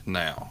fear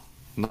now?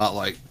 Not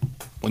like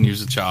when you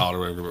was a child or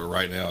whatever, but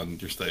right now in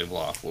your state of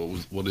life.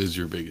 What is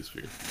your biggest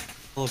fear?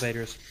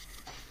 elevators?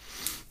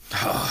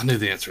 Oh, I knew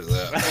the answer to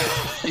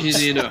that.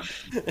 Easy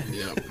enough.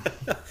 Yep.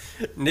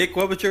 Nick,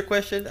 what was your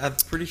question? I'm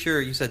pretty sure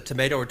you said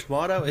tomato or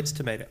tomato. It's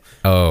tomato.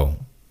 Oh,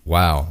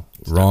 wow.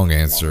 Wrong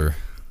answer.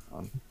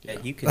 Yeah,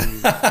 you can.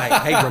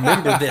 hey,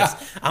 remember this.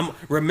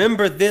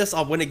 Remember this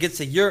when it gets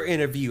to your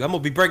interview. I'm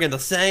gonna be bringing the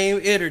same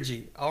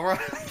energy. All right.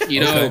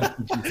 You know,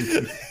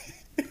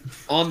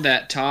 on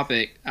that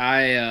topic,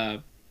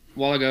 a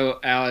while ago,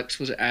 Alex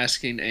was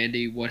asking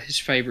Andy who his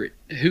favorite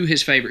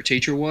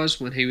teacher was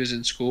when he was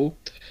in school.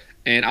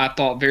 And I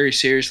thought very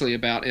seriously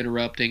about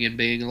interrupting and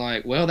being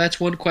like, well,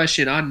 that's one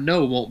question I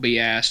know won't be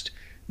asked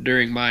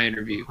during my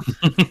interview.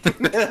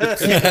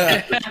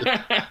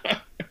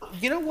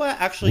 You know what?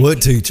 Actually,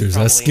 What teachers?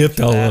 I skipped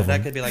all of That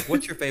them. could be like,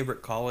 what's your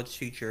favorite college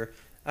teacher?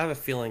 I have a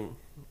feeling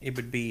it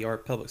would be our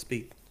public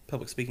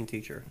speaking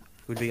teacher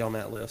would be on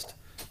that list.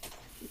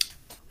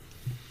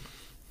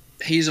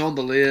 He's on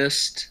the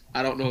list.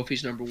 I don't know if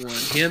he's number one.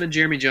 Him and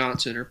Jeremy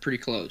Johnson are pretty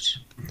close.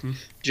 Mm-hmm.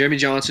 Jeremy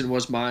Johnson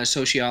was my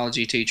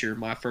sociology teacher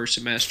my first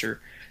semester,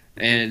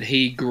 and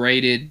he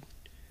graded.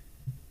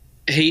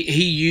 He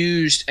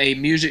used a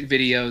music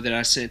video that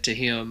I sent to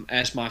him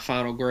as my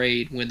final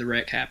grade when the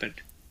wreck happened.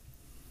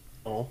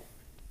 Oh,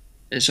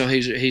 And so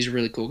he's a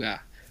really cool guy.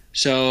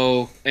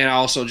 So, and I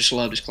also just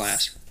loved his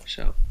class.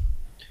 So,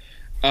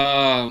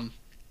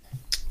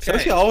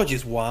 sociology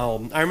is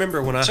wild. I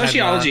remember when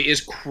sociology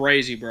is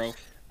crazy, bro.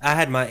 I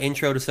had my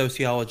intro to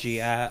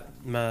sociology at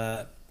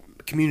my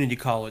community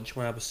college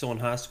when I was still in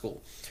high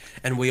school.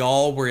 And we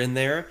all were in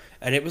there,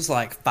 and it was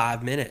like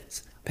 5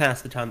 minutes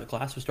past the time the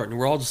class was starting.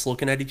 We're all just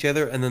looking at each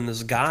other, and then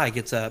this guy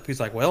gets up. He's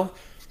like, well,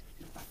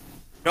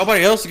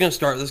 nobody else is going to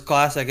start this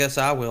class. I guess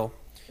I will.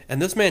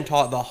 And this man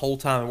taught the whole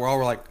time, and we're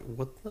all like,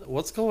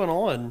 what's going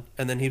on?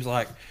 And then he was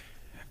like,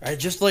 hey,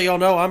 just to let y'all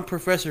know, I'm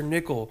Professor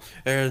Nickel,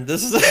 and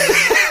this is...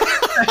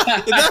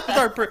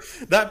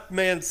 That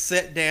man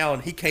sat down.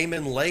 He came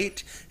in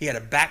late. He had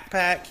a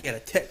backpack. He had a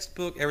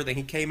textbook, everything.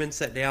 He came in,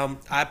 sat down.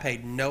 I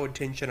paid no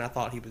attention. I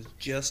thought he was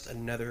just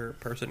another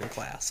person in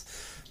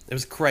class. It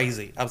was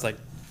crazy. I was like,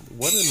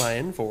 what am I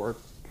in for?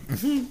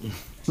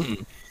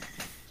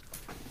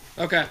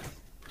 Okay.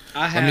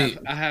 I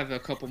have a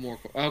couple more.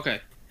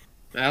 Okay.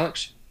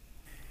 Alex?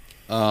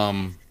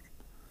 I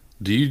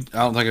don't think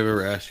I've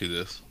ever asked you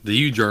this. Do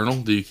you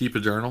journal? Do you keep a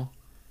journal?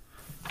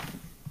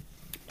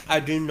 I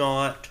do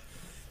not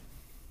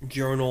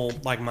journal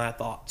like my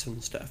thoughts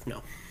and stuff.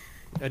 No,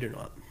 I do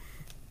not.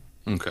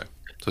 Okay.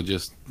 So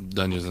just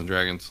Dungeons and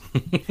Dragons.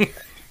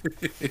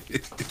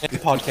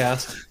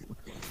 Podcast.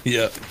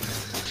 Yep.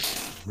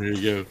 There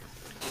you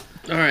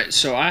All right,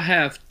 so I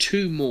have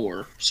two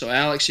more. So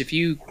Alex,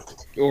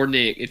 or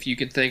Nick, if you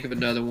can think of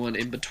another one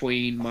in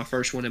between my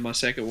first one and my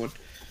second one,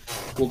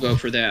 we'll go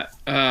for that.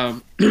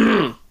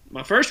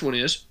 My first one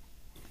is,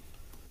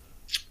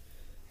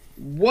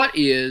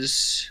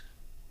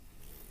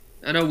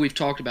 I know we've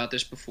talked about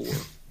this before.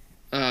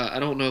 I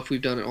don't know if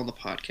we've done it on the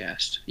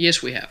podcast.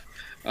 Yes, we have.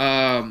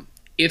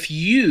 If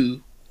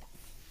you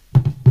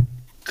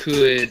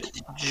could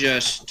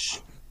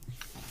just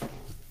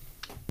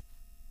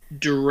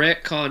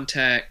direct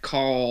contact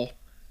call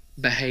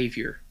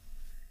behavior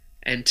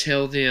and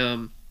tell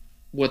them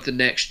what the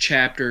next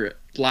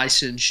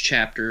licensed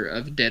chapter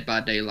of Dead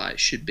by Daylight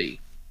should be,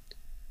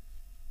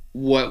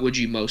 what would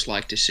you most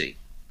like to see?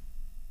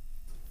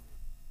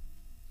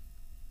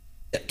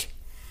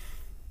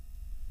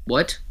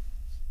 What?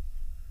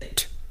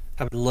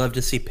 I would love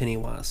to see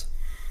Pennywise.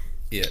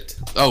 It.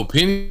 Oh,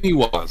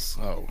 Pennywise.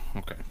 Oh,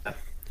 okay.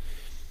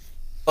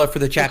 Love for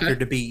the chapter Okay.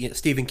 to be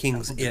Stephen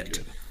King's That would be It.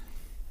 good.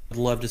 I'd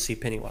love to see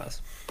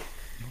Pennywise.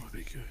 That would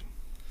be good.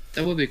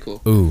 That would be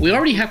cool. Ooh. We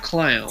already have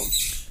Clown,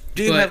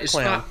 Do but have it's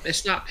clown. not.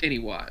 It's not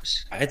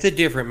Pennywise. It's a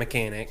different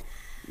mechanic.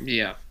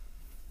 Yeah.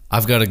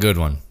 I've got a good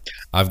one.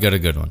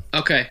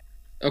 Okay.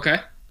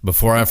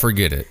 Before I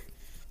forget it.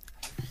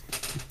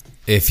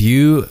 If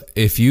you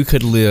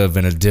could live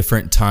in a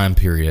different time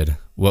period,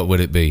 what would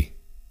it be?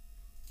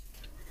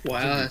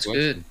 Wow, that's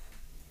good.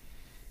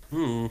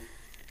 Wow.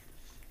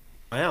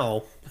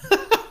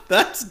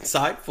 That's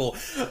insightful.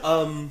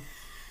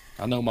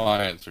 I know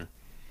my answer.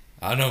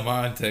 I know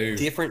mine too.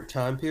 Different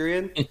time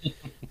period?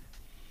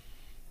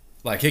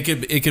 Like it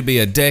could be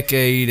a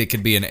decade, it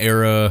could be an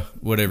era,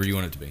 whatever you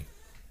want it to be.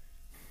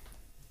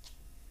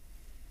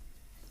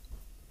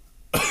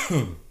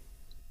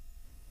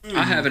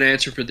 I have an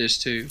answer for this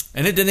too.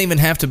 And it didn't even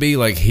have to be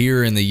like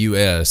here in the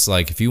US.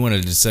 Like if you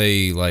wanted to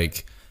say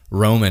like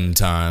Roman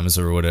times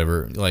or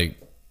whatever, like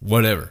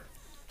whatever.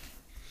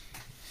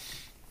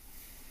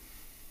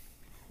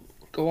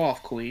 Go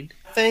off, Queen.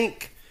 I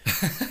think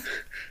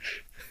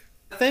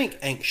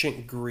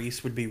ancient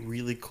Greece would be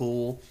really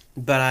cool,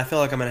 but I feel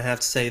like I'm gonna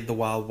have to say the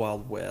Wild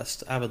Wild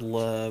West. I would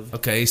love.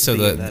 Okay, so to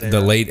be in that the era.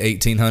 late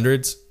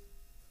 1800s.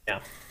 Yeah.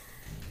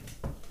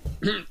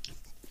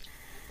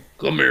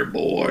 Come here,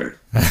 boy.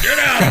 Come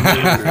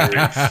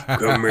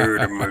here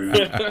to me,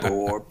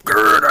 boy.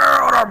 Get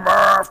out of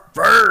my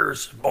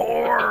face,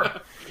 boy.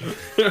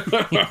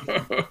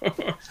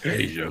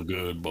 He's a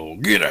good boy.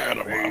 Get out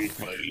of my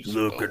face.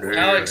 Look at him.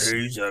 Alex.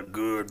 He's a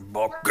good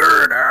boy.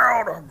 Get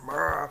out of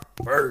my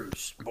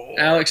face, boy.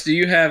 Alex, do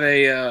you have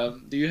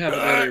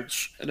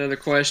another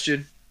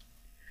question?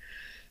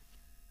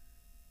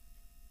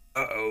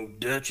 Uh-oh,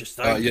 Duchess.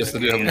 Yes, I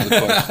do have another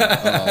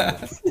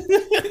question.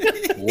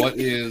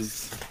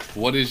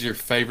 What is your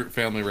favorite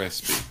family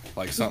recipe?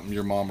 Like something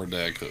your mom or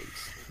dad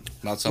cooks,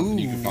 not something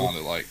you can find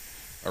at like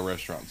a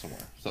restaurant somewhere.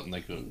 Something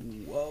they cook.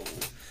 Whoa.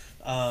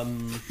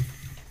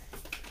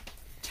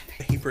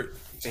 Favorite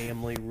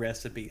family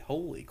recipe.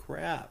 Holy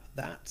crap,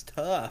 that's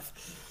tough.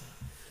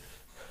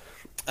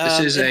 This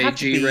is it'd a have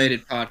to be-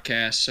 G-rated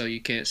podcast, so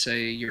you can't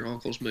say your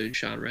uncle's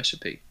moonshine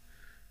recipe.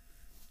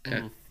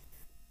 Okay.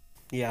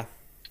 Yeah.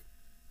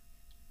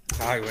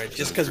 All right,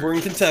 just because we're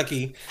in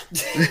Kentucky.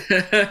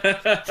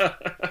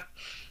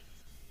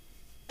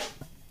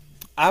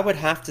 I would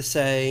have to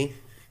say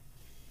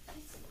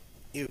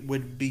it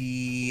would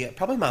be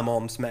probably my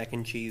mom's mac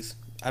and cheese.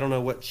 I don't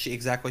know what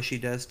exactly she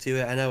does to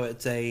it. I know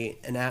it's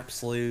an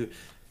absolute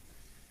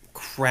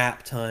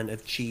crap ton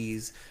of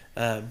cheese,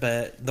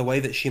 but the way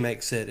that she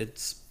makes it,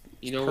 it's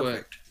You know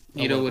perfect.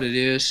 what? You know what it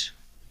is?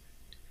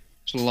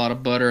 It's a lot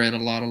of butter and a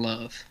lot of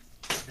love.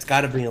 It's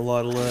got to be a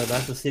lot of love.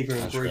 That's the secret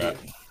ingredient.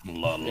 A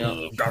lot of Yeah.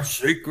 love. The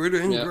secret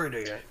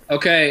ingredient.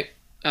 Okay,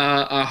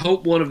 I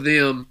hope one of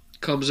them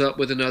comes up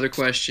with another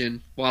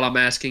question while I'm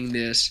asking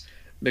this,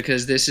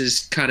 because this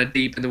is kind of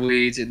deep in the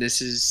weeds, and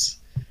this is...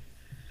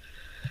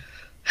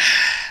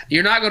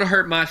 You're not going to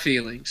hurt my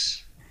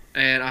feelings,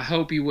 and I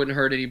hope you wouldn't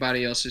hurt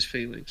anybody else's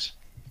feelings.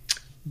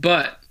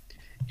 But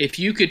if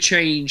you could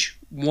change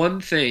one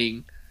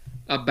thing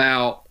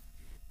about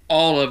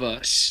all of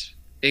us,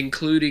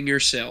 including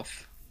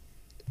yourself,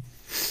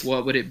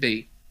 what would it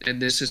be?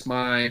 And this is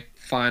my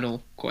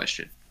final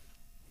question.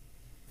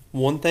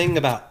 One thing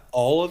about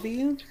all of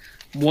you?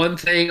 One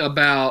thing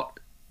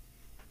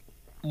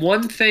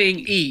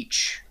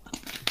each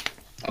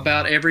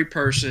about every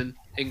person,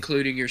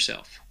 including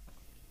yourself.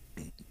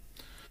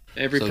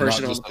 Every So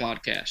person not on the just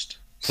podcast.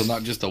 So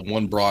not just a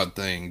one broad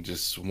thing,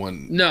 just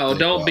one. No, thing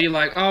don't about- be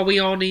like, oh, we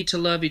all need to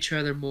love each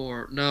other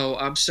more. No,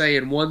 I'm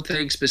saying one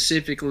thing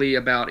specifically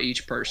about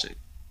each person.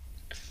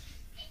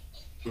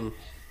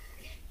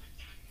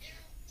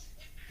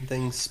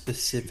 Things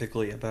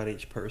specifically about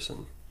each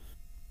person.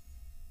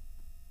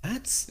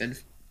 That's And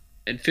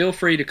feel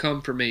free to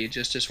come for me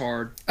just as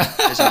hard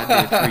as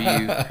I did for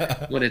you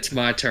when it's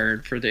my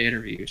turn for the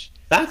interviews.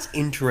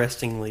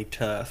 interestingly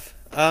tough.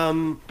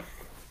 Tell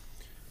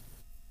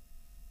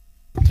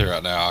you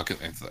right now, I can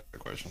answer that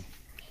question.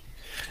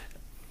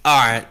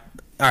 All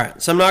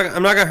right. So I'm not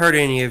gonna hurt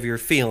any of your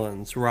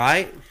feelings,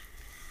 right?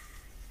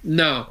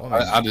 No.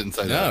 I didn't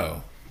say that.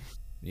 No.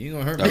 You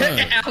gonna hurt mine.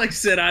 Alex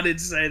said I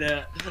didn't say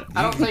that.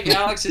 I don't think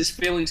Alex's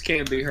feelings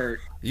can be hurt.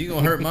 You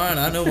gonna hurt mine.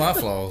 I know my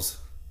flaws.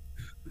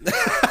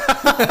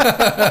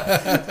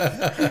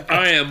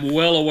 I am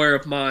well aware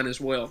of mine as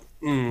well.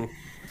 Mm,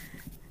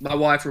 My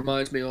wife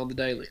reminds me on the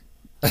daily.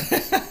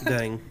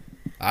 dang.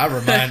 I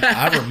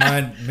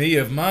remind me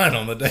of mine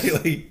on the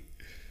daily.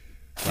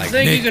 You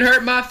think you can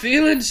hurt my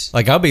feelings?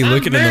 Like I'll be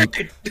looking in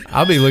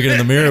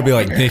the mirror and be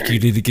like, Nick, you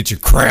need to get your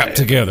crap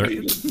together.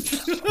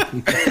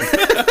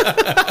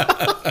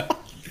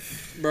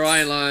 Bro, I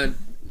ain't lying.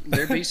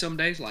 There be some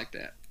days like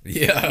that.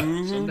 Yeah.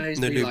 Some days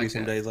There be do like be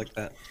some that. days like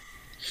that.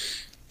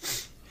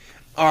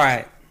 All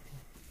right.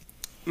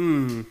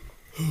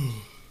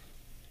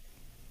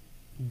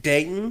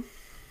 Dayton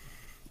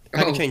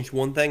I can change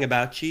one thing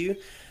about you.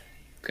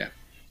 Okay.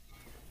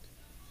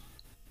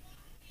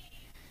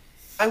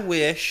 I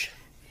wish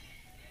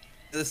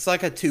it's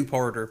like a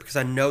two-parter because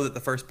I know that the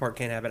first part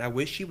can't happen. I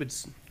wish you would.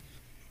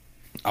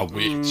 I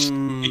wish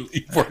you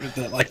worded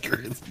that like you're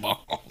his mom.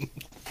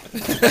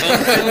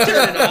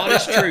 Unfiltered and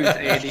honest truth,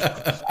 Andy.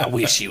 I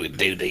wish you would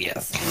do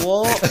this.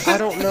 Well, I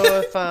don't know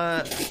if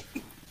I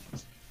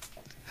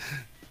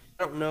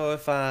don't know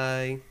if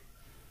I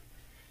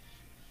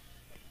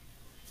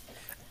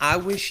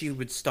wish you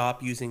would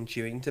stop using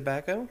chewing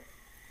tobacco.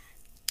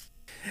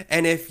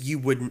 And if you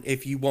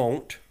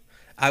won't,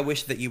 I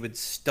wish that you would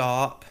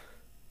stop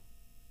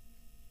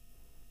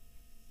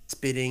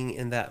spitting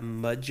in that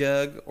mud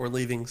jug or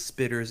leaving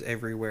spitters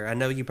everywhere. I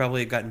know you probably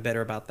have gotten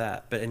better about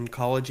that, but in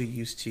college you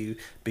used to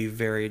be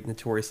very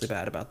notoriously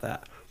bad about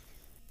that.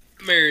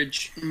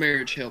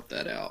 Marriage helped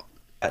that out.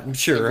 I'm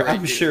sure.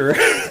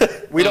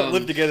 We don't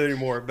live together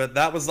anymore, but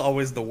that was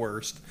always the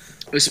worst.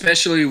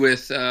 Especially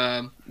with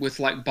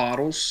like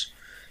bottles,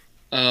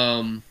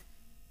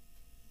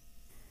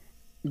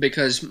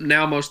 because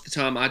now most of the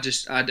time I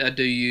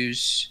do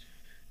use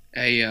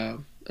a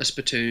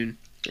spittoon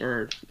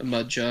or a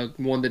mud jug,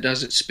 one that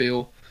doesn't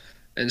spill,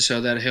 and so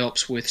that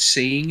helps with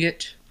seeing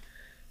it.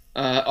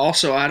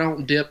 Also, I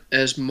don't dip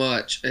as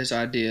much as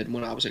I did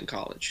when I was in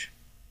college.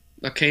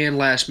 A can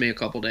lasts me a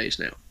couple days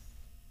now.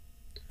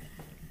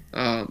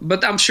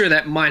 But I'm sure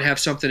that might have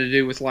something to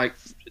do with like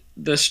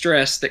the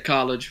stress that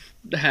college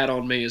had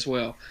on me as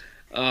well.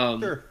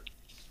 Sure.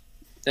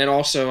 And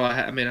also, I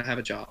have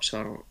a job,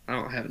 so I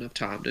don't have enough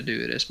time to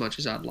do it as much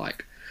as I'd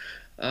like.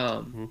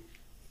 But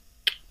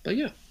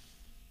yeah.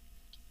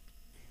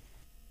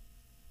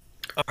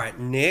 All right,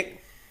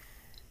 Nick.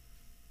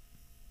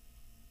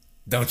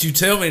 Don't you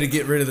tell me to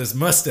get rid of this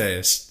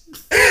mustache.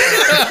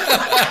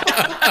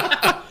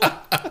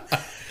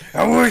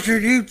 I wish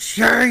you'd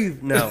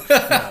shave. No.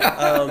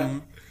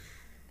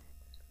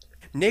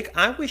 Nick,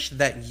 I wish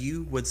that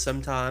you would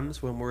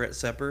sometimes, when we're at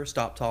supper,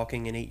 stop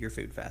talking and eat your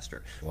food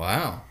faster.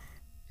 Wow.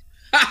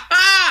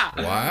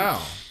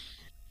 Wow.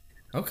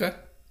 Okay.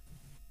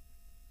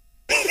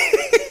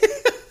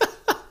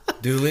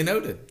 Duly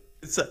noted.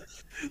 So,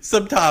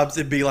 sometimes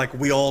it'd be like,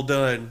 we all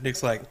done.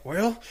 Nick's like,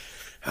 well,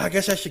 I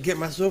guess I should get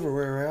my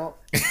silverware out.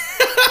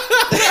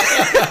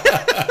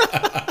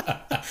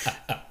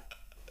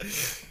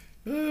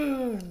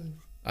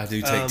 I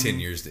do take 10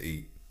 years to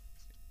eat.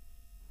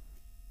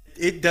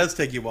 It does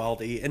take you a while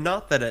to eat. And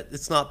not that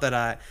it's not that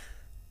I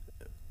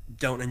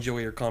don't enjoy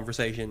your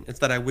conversation. It's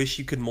that I wish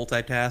you could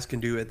multitask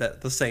and do it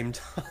at the same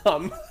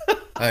time.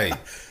 Hey.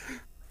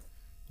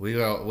 We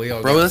all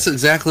Bro, that's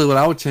exactly what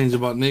I would change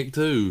about Nick,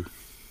 too.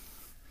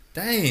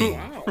 Dang.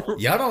 Wow.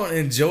 Y'all don't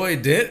enjoy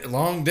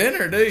long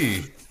dinner, do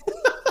you?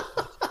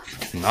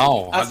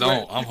 No, I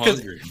don't. I'm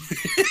hungry.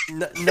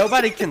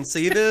 Nobody can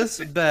see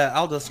this, but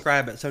I'll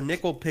describe it. So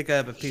Nick will pick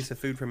up a piece of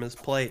food from his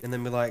plate and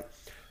then be like,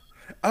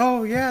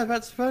 oh, yeah,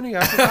 that's funny.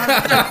 I forgot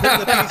to put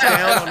the piece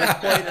down on his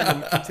plate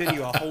and then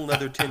continue a whole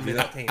other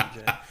 10-minute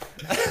tangent.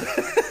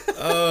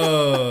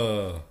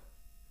 Oh.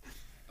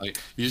 Like,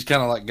 you just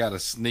kind of like got to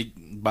sneak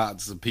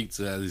bites of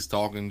pizza as he's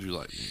talking. You're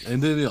like,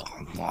 and then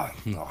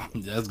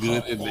that's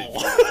good, isn't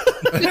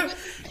it?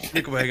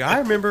 Nick will be like, I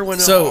remember when.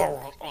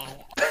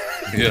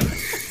 Yeah.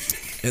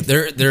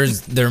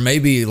 There may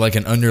be like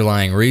an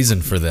underlying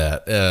reason for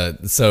that.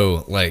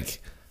 So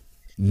like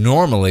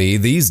normally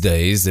these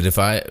days that if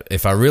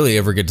I really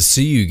ever get to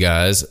see you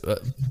guys,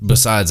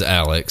 besides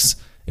Alex,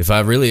 if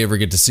I really ever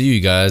get to see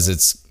you guys,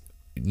 it's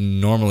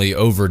normally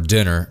over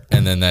dinner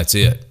and then that's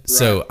it. Right.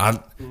 So I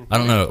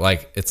don't know,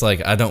 like it's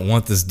like I don't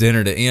want this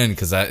dinner to end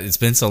because it's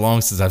been so long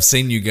since I've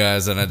seen you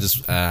guys and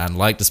I'd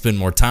like to spend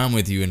more time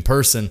with you in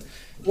person.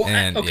 Well,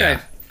 and, okay,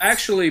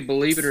 actually,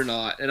 believe it or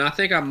not, and I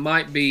think I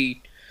might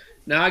be.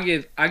 Now I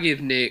give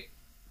Nick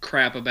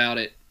crap about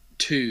it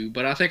too,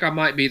 but I think I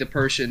might be the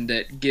person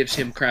that gives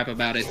him crap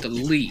about it the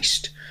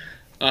least.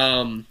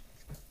 I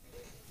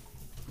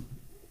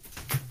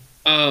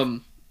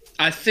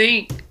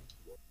think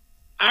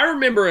I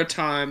remember a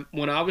time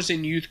when I was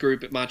in youth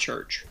group at my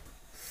church,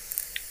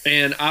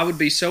 and I would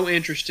be so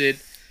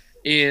interested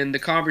in the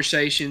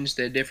conversations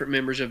that different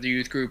members of the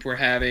youth group were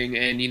having,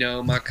 and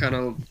my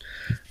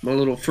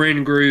little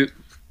friend group.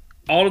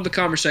 All of the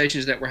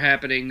conversations that were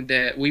happening,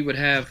 that we would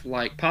have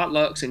like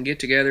potlucks and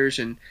get-togethers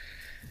and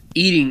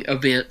eating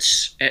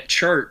events at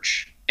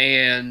church,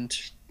 and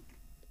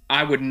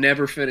I would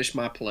never finish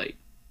my plate.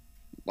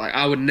 Like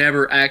I would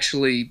never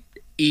actually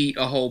eat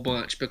a whole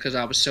bunch because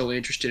I was so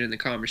interested in the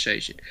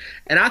conversation.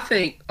 And I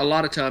think a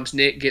lot of times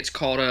Nick gets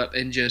caught up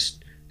in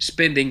just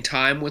spending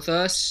time with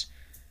us,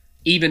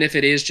 even if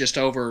it is just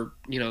over,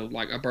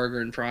 like a burger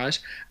and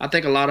fries. I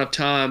think a lot of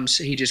times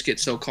he just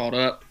gets so caught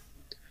up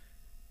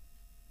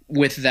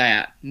with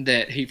that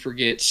he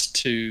forgets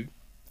to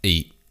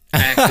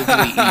actively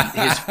eat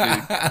his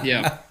food.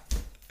 Yeah.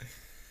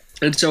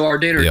 And so our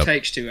dinner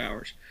takes 2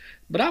 hours.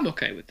 But I'm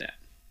okay with that.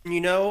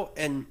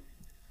 And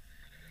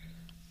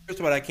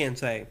here's what I can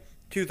say.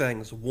 2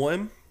 things.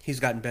 1, he's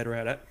gotten better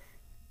at it.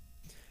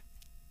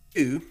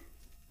 2,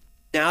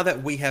 now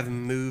that we have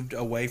moved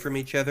away from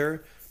each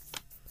other,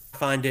 I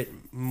find it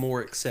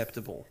more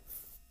acceptable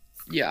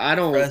Yeah, I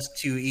don't. for us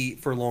to eat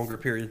for longer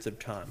periods of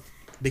time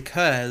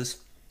because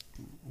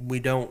we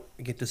don't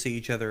get to see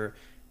each other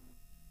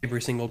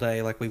every single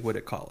day like we would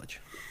at college.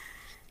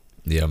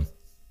 Yeah.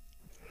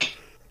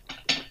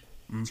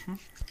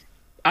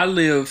 I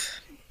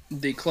live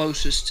the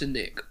closest to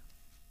Nick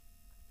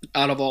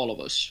out of all of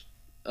us.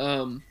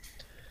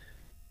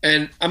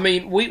 And I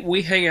mean,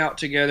 we hang out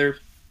together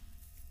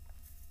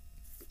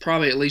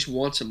probably at least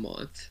once a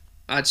month.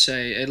 I'd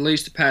say at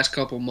least the past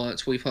couple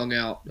months we've hung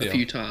out a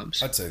few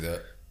times. I'd say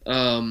that.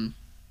 And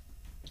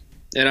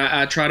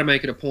I try to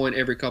make it a point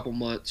every couple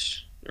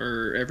months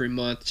or every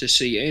month to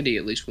see Andy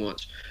at least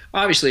once.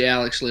 Obviously,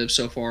 Alex lives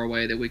so far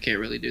away that we can't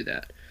really do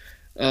that.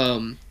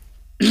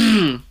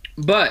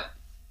 But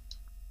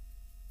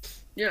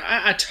yeah,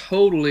 I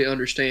totally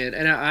understand,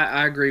 and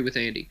I agree with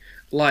Andy.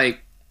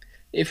 Like,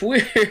 if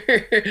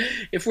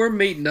we're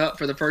meeting up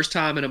for the first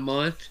time in a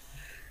month,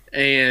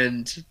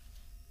 and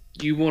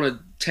you want to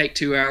take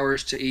 2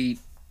 hours to eat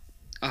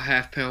a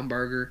half-pound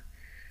burger,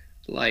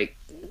 like,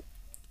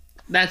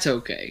 that's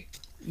okay.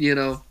 You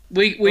know,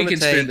 we can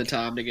spend the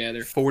time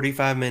together.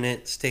 45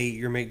 minutes to eat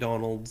your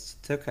McDonald's.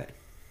 It's okay.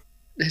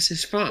 This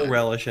is fine. We'll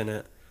relish in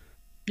it.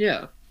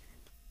 Yeah.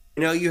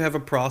 You know, you have a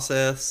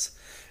process,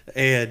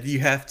 and you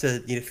have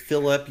to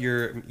fill up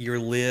your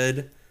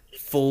lid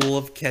full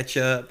of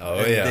ketchup. Oh,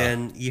 and yeah.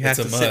 then you have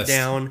It's to a sit must.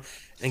 down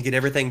and get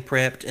everything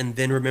prepped, and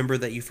then remember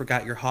that you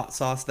forgot your hot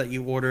sauce that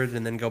you ordered,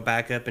 and then go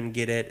back up and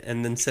get it,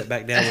 and then sit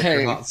back down with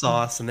Hey. your hot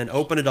sauce, and then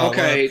open it all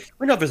Okay, up.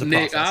 We know there's a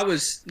Nick,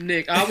 process.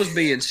 I was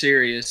being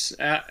serious.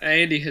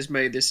 Andy has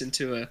made this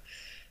into a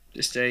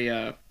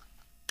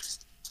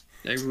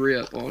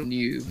rip on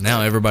you.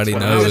 Now everybody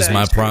What knows I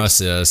my would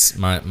process,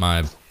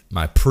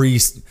 my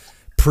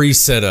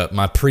pre-setup,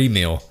 my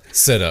pre-meal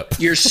setup.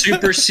 Your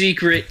super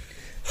secret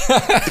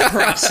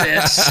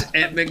process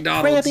at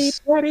McDonald's.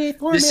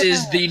 This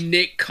is the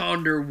Nick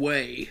Conder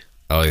way.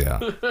 Oh yeah.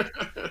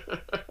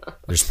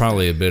 There's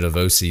probably a bit of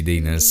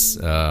OCD-ness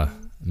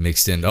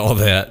mixed into all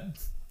that.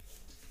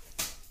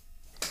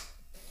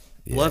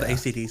 Love Yeah.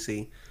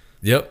 AC/DC.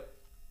 Yep.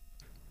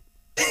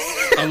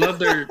 I love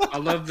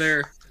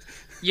their.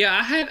 Yeah,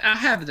 I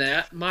have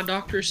that. My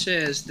doctor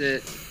says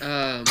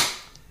that.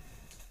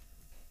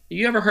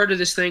 You ever heard of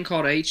this thing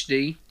called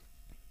HD?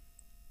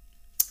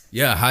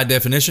 Yeah, high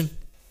definition.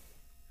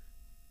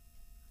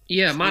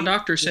 Yeah, my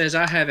doctor says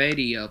I have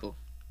 80 of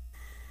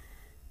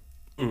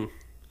them.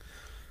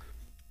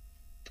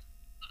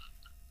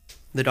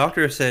 The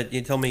doctor said,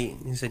 he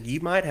said, you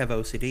might have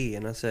OCD.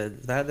 And I said,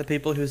 is that the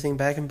people who sing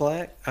Back in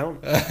Black? I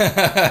don't.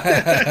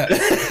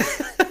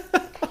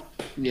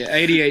 Yeah,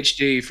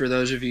 ADHD, for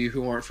those of you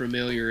who aren't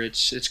familiar,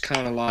 it's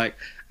kind of like,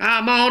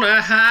 I'm on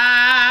a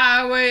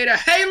highway to,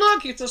 hey,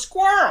 look, it's a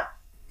squirrel.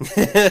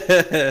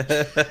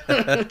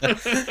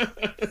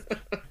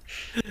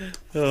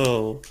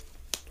 Oh,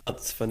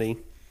 that's funny.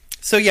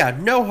 So yeah,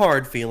 no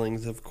hard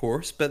feelings, of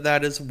course, but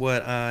that is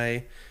what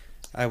I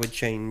would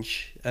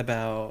change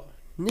about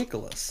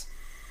Nicholas.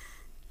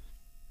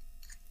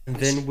 And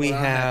then we What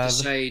I have have. to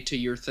say to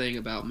your thing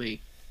about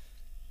me.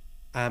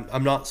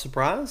 I'm not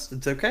surprised.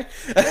 It's okay.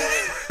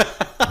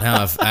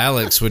 Now, if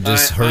Alex would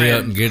just I hurry up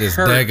am and get his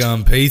hurt.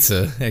 daggum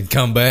pizza and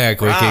come back,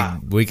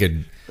 we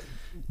could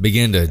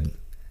begin to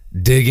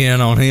dig in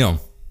on him.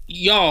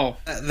 Y'all,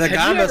 The have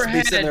guy you must ever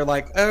be sitting had- there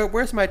like, "Oh,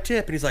 where's my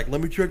tip?" And he's like, "Let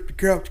me check the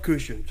couch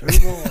cushions. Hang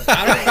on."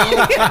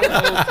 I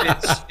don't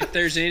know if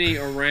there's any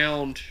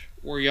around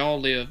where y'all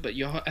live, but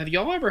have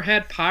y'all ever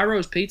had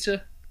Pyro's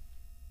Pizza?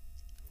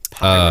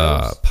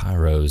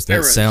 Pyros.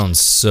 That Pyros. sounds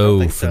I so don't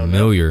think so, no.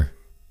 familiar.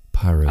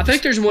 Pyros. I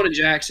think there's one in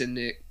Jackson,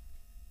 Nick.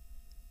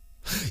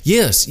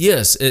 Yes.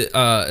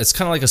 It's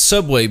kind of like a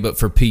Subway, but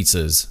for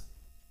pizzas.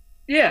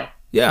 Yeah.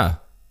 Yeah.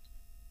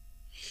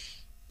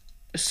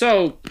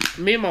 So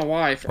me and my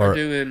wife Or- are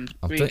doing.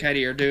 I'm Me thi- and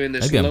Katie are doing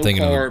this maybe I'm low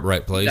thinking of the carb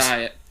right place.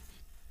 diet.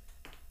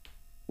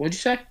 What'd you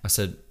say? I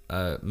said,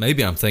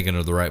 maybe I'm thinking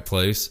of the right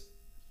place.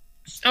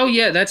 Oh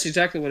yeah, that's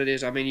exactly what it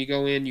is. I mean, you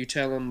go in, you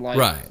tell them like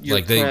Right. your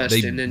Like they crust,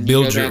 and then you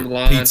build go your down the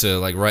line. pizza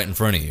like right in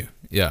front of you.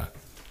 Yeah.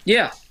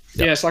 Yeah.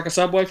 Yep. Yeah, it's like a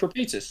Subway for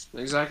pizzas.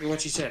 Exactly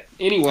what you said.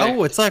 Anyway.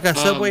 Oh, it's like a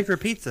Subway for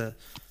pizza.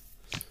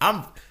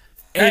 Andy,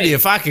 Hey,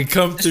 if I could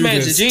come this through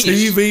man's this a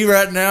genius. TV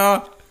right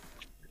now.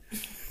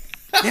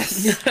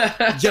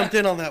 Jumped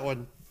in on that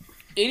one.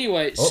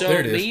 Anyway, Oh, so there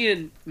it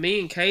is. me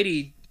and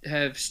Katie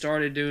have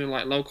started doing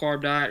like low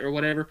carb diet or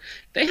whatever.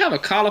 They have a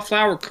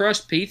cauliflower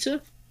crust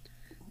pizza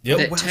Yep.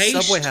 that Wow,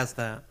 tastes Subway has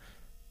that.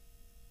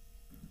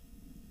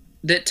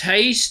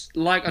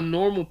 like a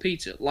normal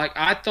pizza. Like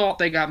I thought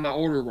they got my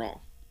order wrong.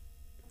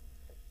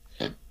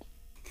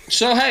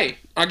 So hey,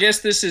 I guess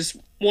this is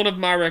one of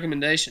my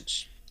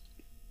recommendations.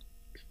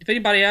 If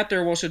anybody out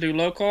there wants to do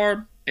low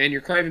carb and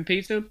you're craving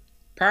pizza,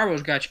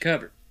 Pyro's got you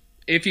covered.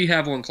 If you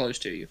have one close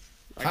to you.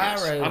 I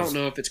guess. Pyro's. I don't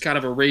know if it's kind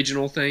of a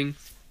regional thing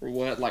or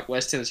what, like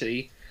West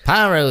Tennessee.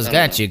 Pyro's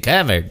got you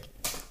covered.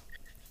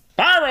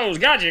 Pyro's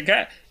got you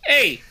covered.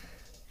 Hey,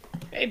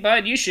 Hey,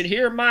 bud, you should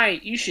hear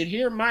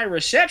my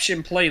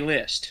reception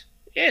playlist.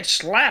 It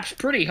slaps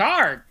pretty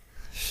hard.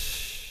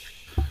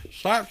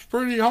 Slaps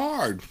pretty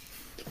hard.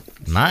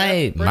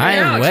 My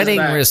Alex's wedding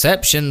back.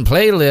 reception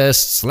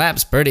playlist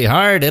slaps pretty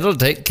hard. It'll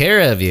take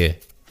care of you.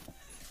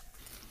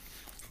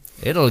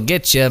 It'll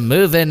get you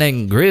moving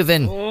and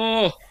grooving.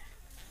 Oh,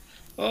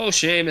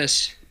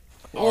 Seamus.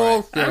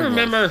 Oh, I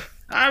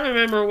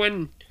remember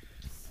when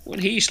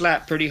he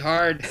slapped pretty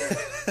hard.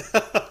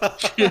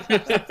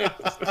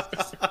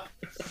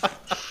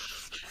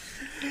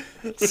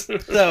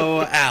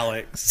 So,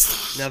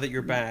 Alex, now that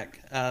you're back,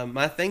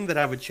 my thing that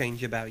I would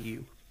change about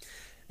you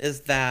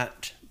is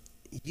that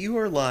you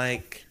are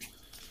like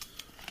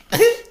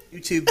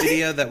YouTube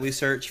video that we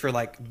search for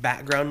like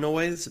background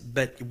noise,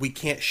 but we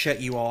can't shut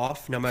you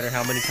off no matter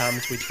how many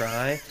times we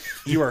try.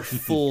 You are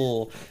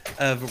full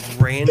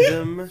of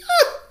random,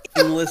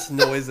 endless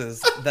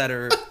noises that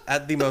are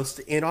at the most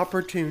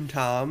inopportune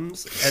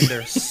times, and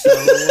they're so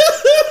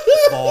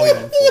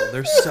volumeful.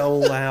 They're so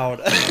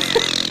loud.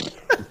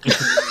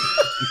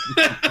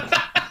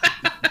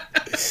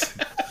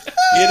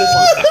 It is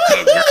like,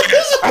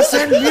 I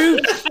said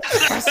mute.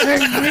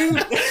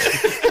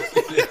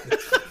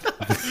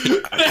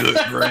 Good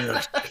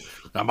grand.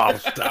 I'm all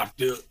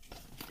stopped up.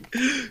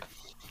 The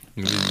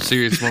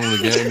serious one of the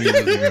game.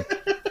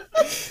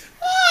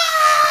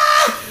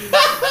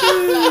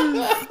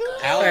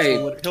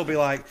 Alex, he'll be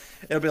like,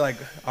 it'll be like,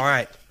 all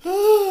right,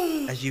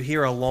 as you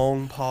hear a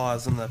long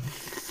pause in the.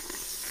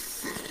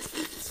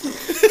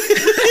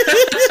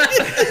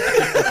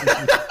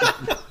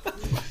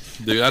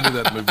 Dude, I do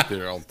that movie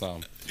theater all the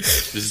time.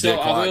 Just So dead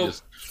I quiet. will-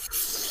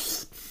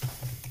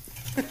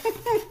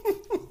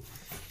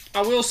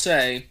 I will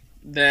say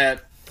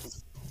that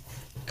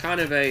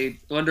kind of a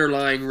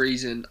underlying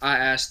reason I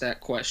asked that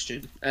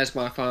question as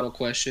my final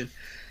question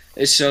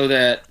is so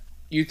that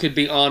you could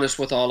be honest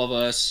with all of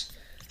us,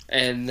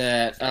 and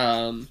that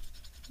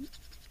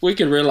we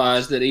can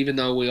realize that even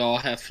though we all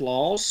have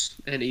flaws,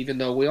 and even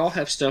though we all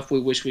have stuff we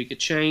wish we could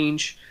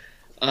change,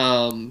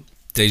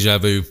 Deja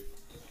vu.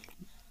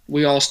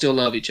 we all still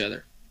love each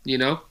other, you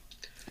know?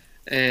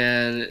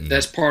 And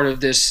that's part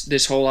of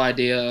this whole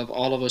idea of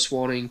all of us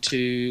wanting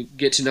to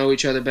get to know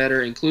each other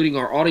better, including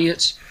our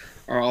audience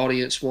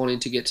wanting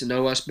to get to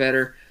know us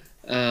better.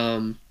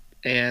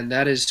 And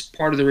that is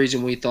part of the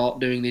reason we thought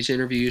doing these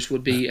interviews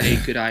would be a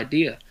good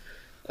idea.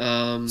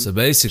 So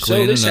basically, So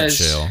in a this has-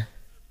 nutshell,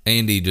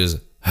 Andy just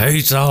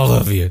hates all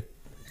of you.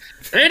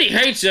 Andy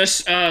hates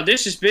us.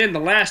 This has been the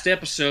last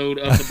episode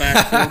of the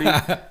Back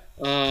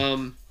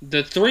 40.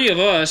 The three of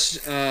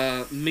us,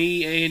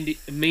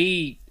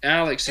 me,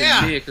 Alex,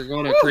 and Nick, are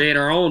going to create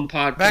our own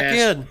podcast Back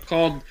in.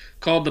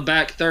 called the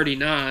Back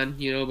 39.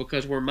 You know,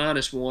 because we're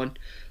 -1.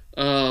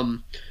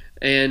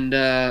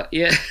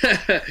 Yeah,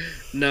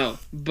 no,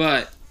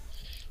 but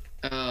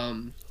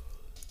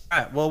All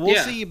right, well, we'll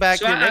Yeah. see you back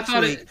So here I next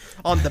thought week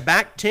on the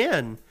back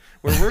 10,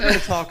 where we're going to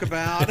talk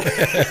about.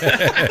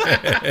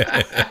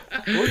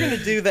 We're going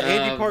to do the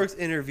Andy Parks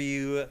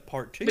interview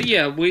part 2. But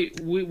yeah,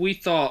 we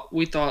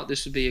thought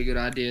this would be a good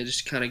idea,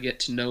 just kind of get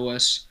to know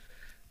us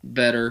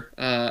better,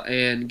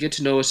 and get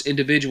to know us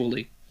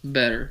individually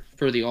better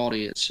for the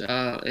audience.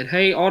 And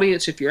hey,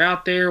 audience, if you're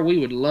out there, we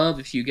would love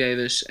if you gave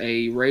us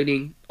a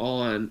rating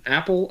on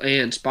Apple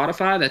and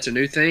Spotify. That's a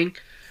new thing.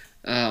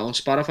 On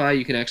Spotify,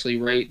 you can actually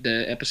rate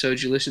the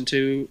episodes you listen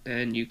to,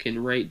 and you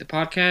can rate the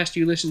podcast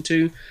you listen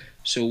to.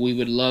 So we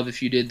would love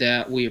if you did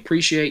that. We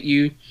appreciate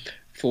you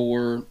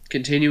for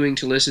continuing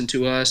to listen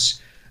to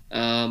us,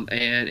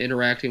 and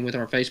interacting with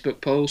our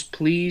Facebook posts.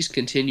 Please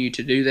continue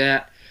to do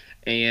that.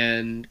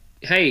 And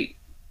hey,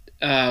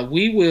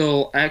 we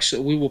will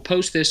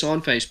post this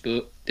on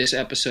Facebook, this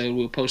episode.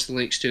 We'll post the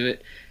links to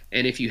it.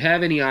 And if you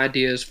have any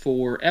ideas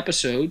for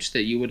episodes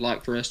that you would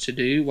like for us to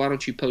do, why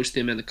don't you post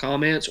them in the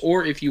comments?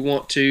 Or if you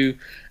want to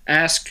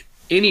ask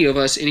any of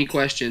us any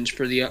questions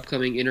for the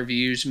upcoming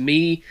interviews,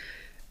 me,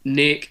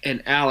 Nick,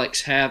 and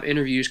Alex have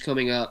interviews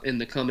coming up in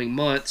the coming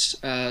months.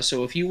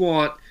 So if you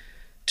want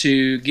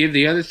to give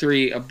the other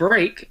three a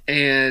break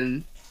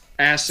and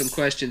ask some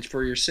questions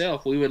for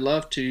yourself, we would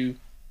love to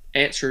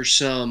answer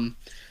some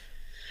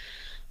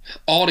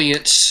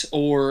audience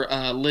or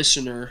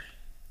listener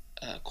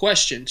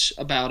questions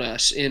about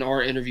us in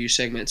our interview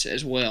segments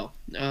as well.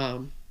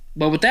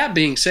 But with that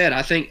being said,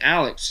 I think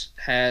Alex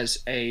has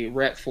a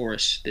rep for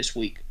us this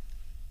week.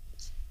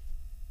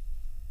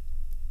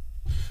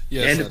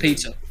 Yes, And a I do.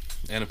 pizza.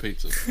 And a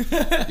pizza.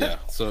 Yeah.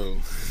 So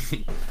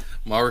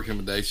my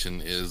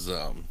recommendation is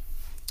I'm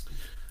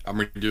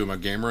redoing my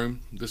game room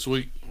this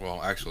week.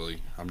 Well,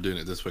 actually, I'm doing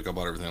it this week. I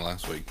bought everything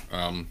last week.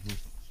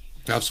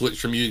 I've switched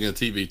from using a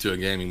TV to a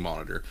gaming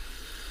monitor.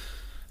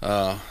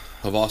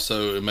 I've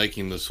also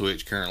making the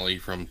switch currently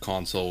from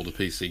console to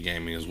PC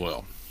gaming as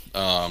well.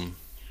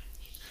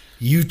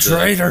 You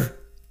traitor.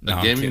 No,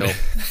 I'm Gaming. kidding.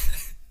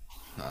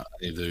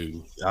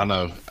 Dude, I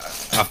know.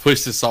 I've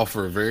pushed this off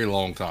for a very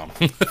long time.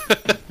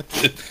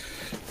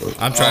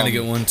 I'm trying to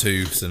get one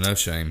too, so no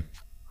shame.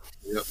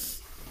 Yep.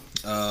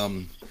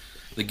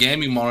 the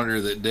gaming monitor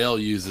that Dell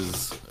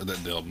uses, or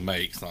that Dell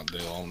makes, not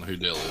Dell. I don't know who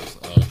Dell is.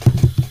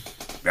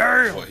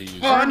 What he uses.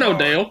 Oh, I know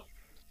Dale.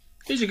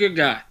 He's a good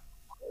guy.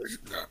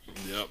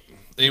 Yep.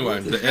 Anyway,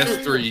 the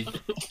S3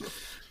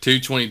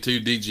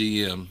 222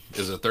 DGM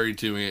is a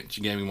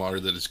 32-inch gaming monitor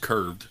that is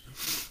curved,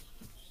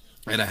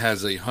 and it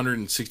has a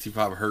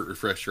 165 hertz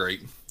refresh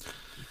rate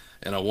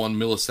and a 1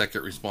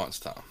 millisecond response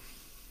time.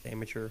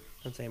 Amateur.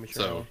 That's amateur.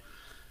 So,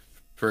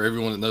 for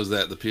everyone that knows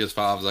that, the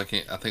PS5s,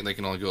 I think they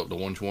can only go up to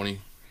 120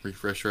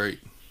 refresh rate.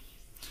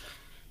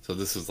 So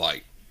this is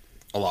like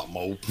a lot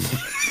more.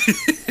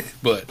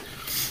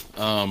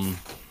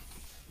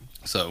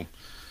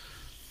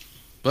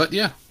 But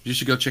yeah, you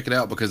should go check it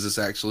out because it's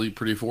actually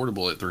pretty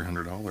affordable at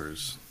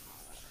 $300.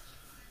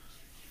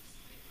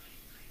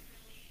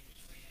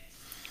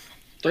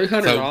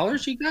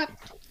 $300 you got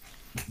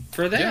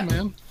for that? Yeah,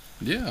 man.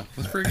 Yeah,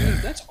 that's pretty good.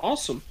 That's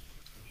awesome.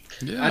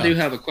 Yeah. I do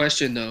have a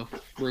question though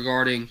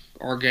regarding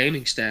our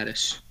gaming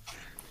status.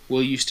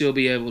 Will you still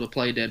be able to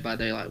play Dead by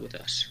Daylight with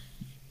us?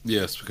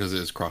 Yes, because it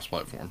is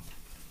cross-platform.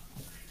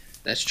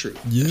 That's true.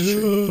 Yeah. That's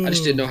true. I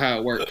just didn't know how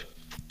it worked.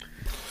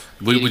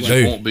 We Anyway.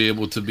 just won't be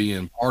able to be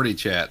in party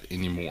chat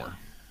anymore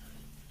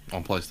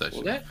on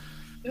PlayStation. Well,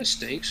 that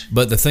stinks.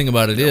 But the thing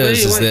about it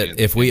is that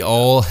if we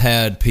all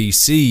had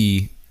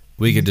PC,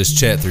 we could just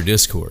chat through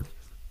Discord.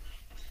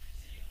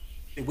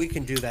 We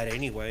can do that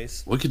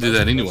anyways. We could do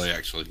that anyway,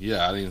 actually.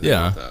 Yeah, I didn't think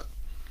about that.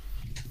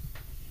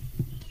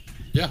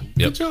 Yeah,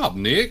 good job,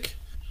 Nick.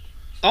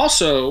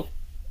 Also,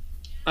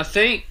 I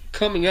think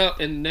coming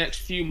up in the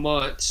next few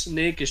months,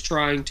 Nick is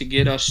trying to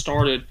get us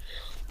started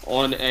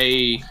on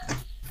a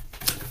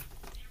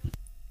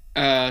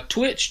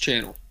Twitch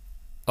channel.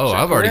 Oh, Is that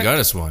I've already correct? got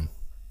us one.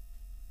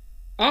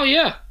 Oh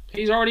yeah,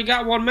 he's already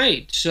got one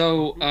made.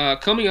 So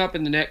coming up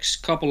in the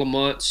next couple of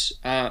months,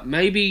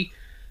 maybe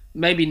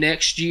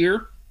next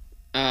year,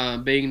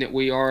 being that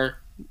we are,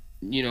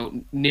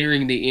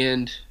 nearing the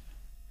end.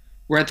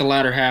 We're at the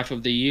latter half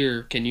of the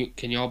year. Can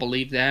y'all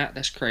believe that?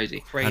 That's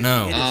crazy. Crazy. I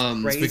know. It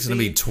is It's fixing to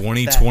be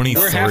crazy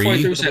 2023. We're halfway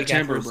through that the week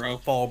September, after bro.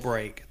 Fall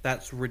break.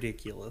 That's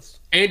ridiculous.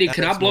 Andy, That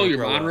can I makes blow me your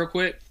grow mind up. real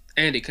quick?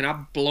 Andy, can I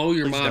blow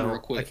your Please mind don't. real I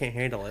quick? can't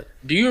handle it.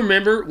 Do you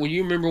remember when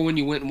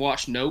you went and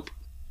watched Nope?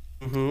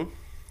 Mm-hmm.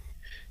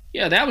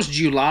 Yeah, that was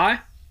July,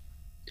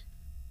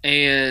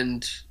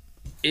 and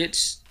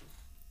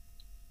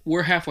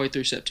we're halfway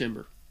through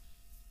September.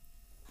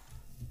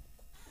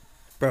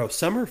 Bro,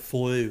 summer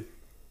flew.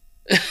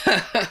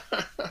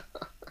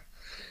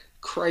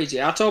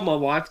 Crazy. I told my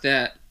wife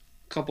that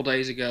a couple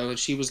days ago, and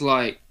she was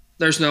like,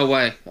 "There's no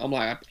way." I'm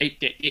like,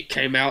 "It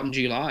came out in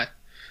July."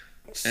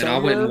 And I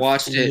went and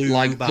watched it flew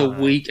like by. the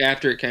week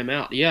after it came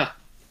out. Yeah.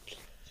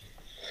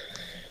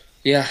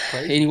 Yeah.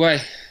 Crazy. Anyway,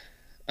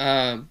 so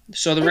the Hey,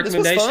 this was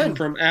recommendation fun.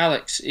 from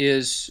Alex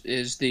is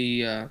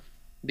the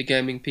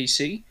gaming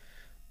PC.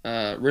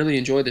 Really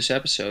enjoyed this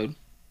episode.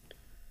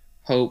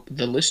 Hope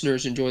the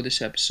listeners enjoy this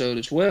episode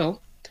as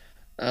well.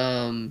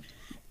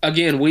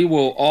 Again, we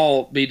will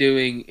all be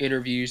doing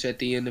interviews at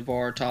the end of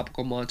our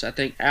topical months. I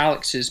think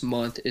Alex's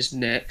month is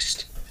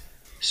next.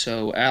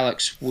 So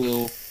Alex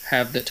will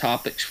have the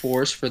topics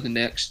for us for the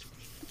next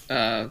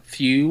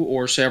few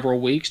or several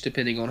weeks,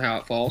 depending on how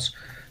it falls.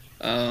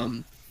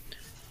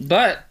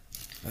 But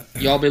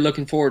y'all be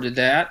looking forward to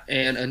that.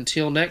 And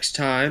until next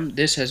time,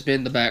 this has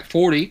been the Back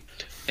 40,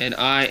 and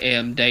I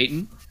am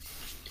Dayton.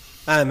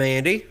 I'm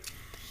Andy.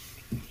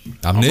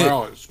 I'm Nick.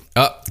 Alex.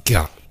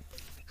 God.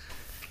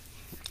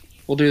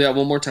 We'll do that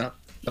one more time.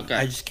 Okay.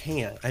 I just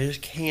can't. I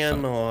just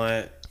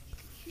cannot.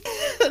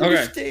 Okay.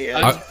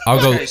 Understand.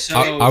 I'll go. Okay, so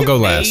I'll go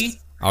last. me-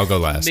 I'll go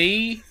last.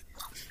 Me,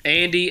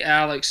 Andy,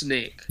 Alex,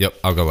 Nick. Yep,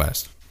 I'll go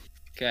last.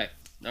 Okay.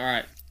 All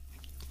right.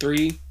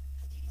 3,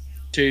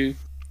 2.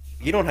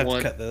 You don't have One.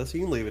 to cut this.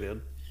 You can leave it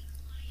in.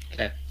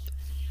 Okay.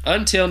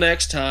 Until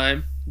next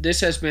time, this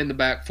has been the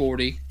Back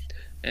 40,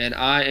 and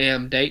I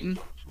am Dayton.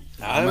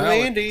 I'm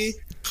Alex. Andy.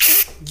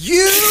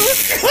 You're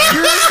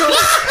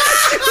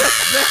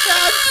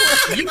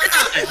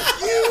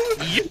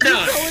You're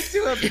done. going to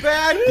a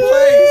bad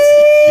place.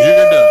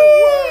 You're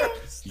done.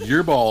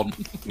 You're bald.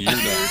 You're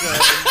done.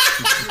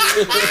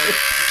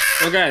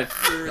 Okay.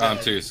 I'm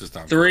serious this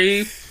time.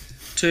 3,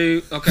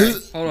 2. Okay.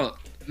 Hold on.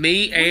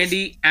 Me,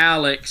 Andy,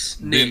 Alex,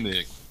 Then Nick.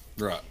 Nick.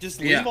 Right. Just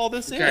leave Yeah. all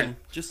this Okay. in.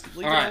 Just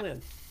leave All it right. all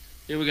in.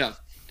 Here we go.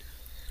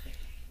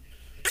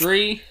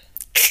 3,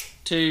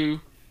 2,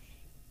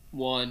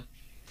 1.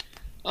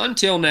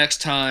 Until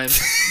next time,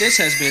 this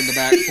has been the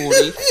Back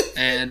 40,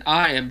 and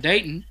I am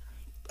Dayton.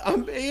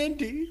 I'm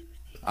Andy.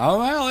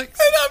 I'm Alex.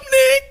 And I'm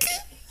Nick.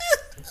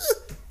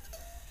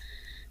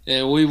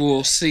 And we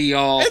will see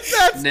y'all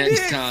that's next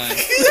Nick. time.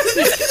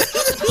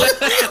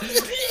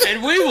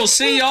 And we will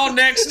see y'all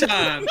next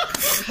time.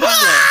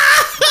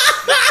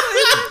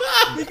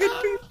 Be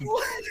good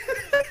people.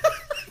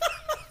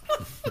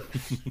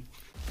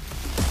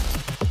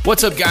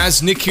 What's up,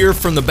 guys? Nick here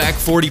from the Back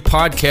 40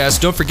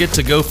 Podcast. Don't forget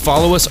to go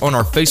follow us on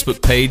our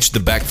Facebook page, the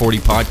Back 40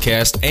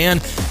 Podcast,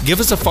 and give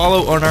us a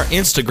follow on our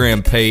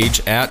Instagram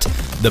page at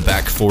the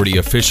Back 40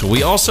 Official.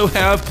 We also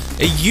have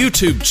a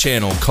YouTube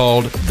channel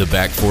called the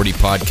Back 40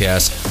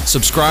 Podcast.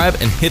 Subscribe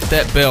and hit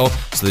that bell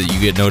so that you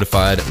get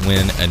notified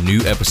when a new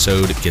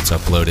episode gets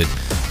uploaded.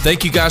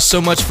 Thank you guys so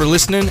much for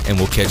listening, and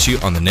we'll catch you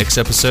on the next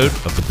episode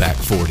of the Back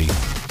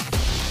 40.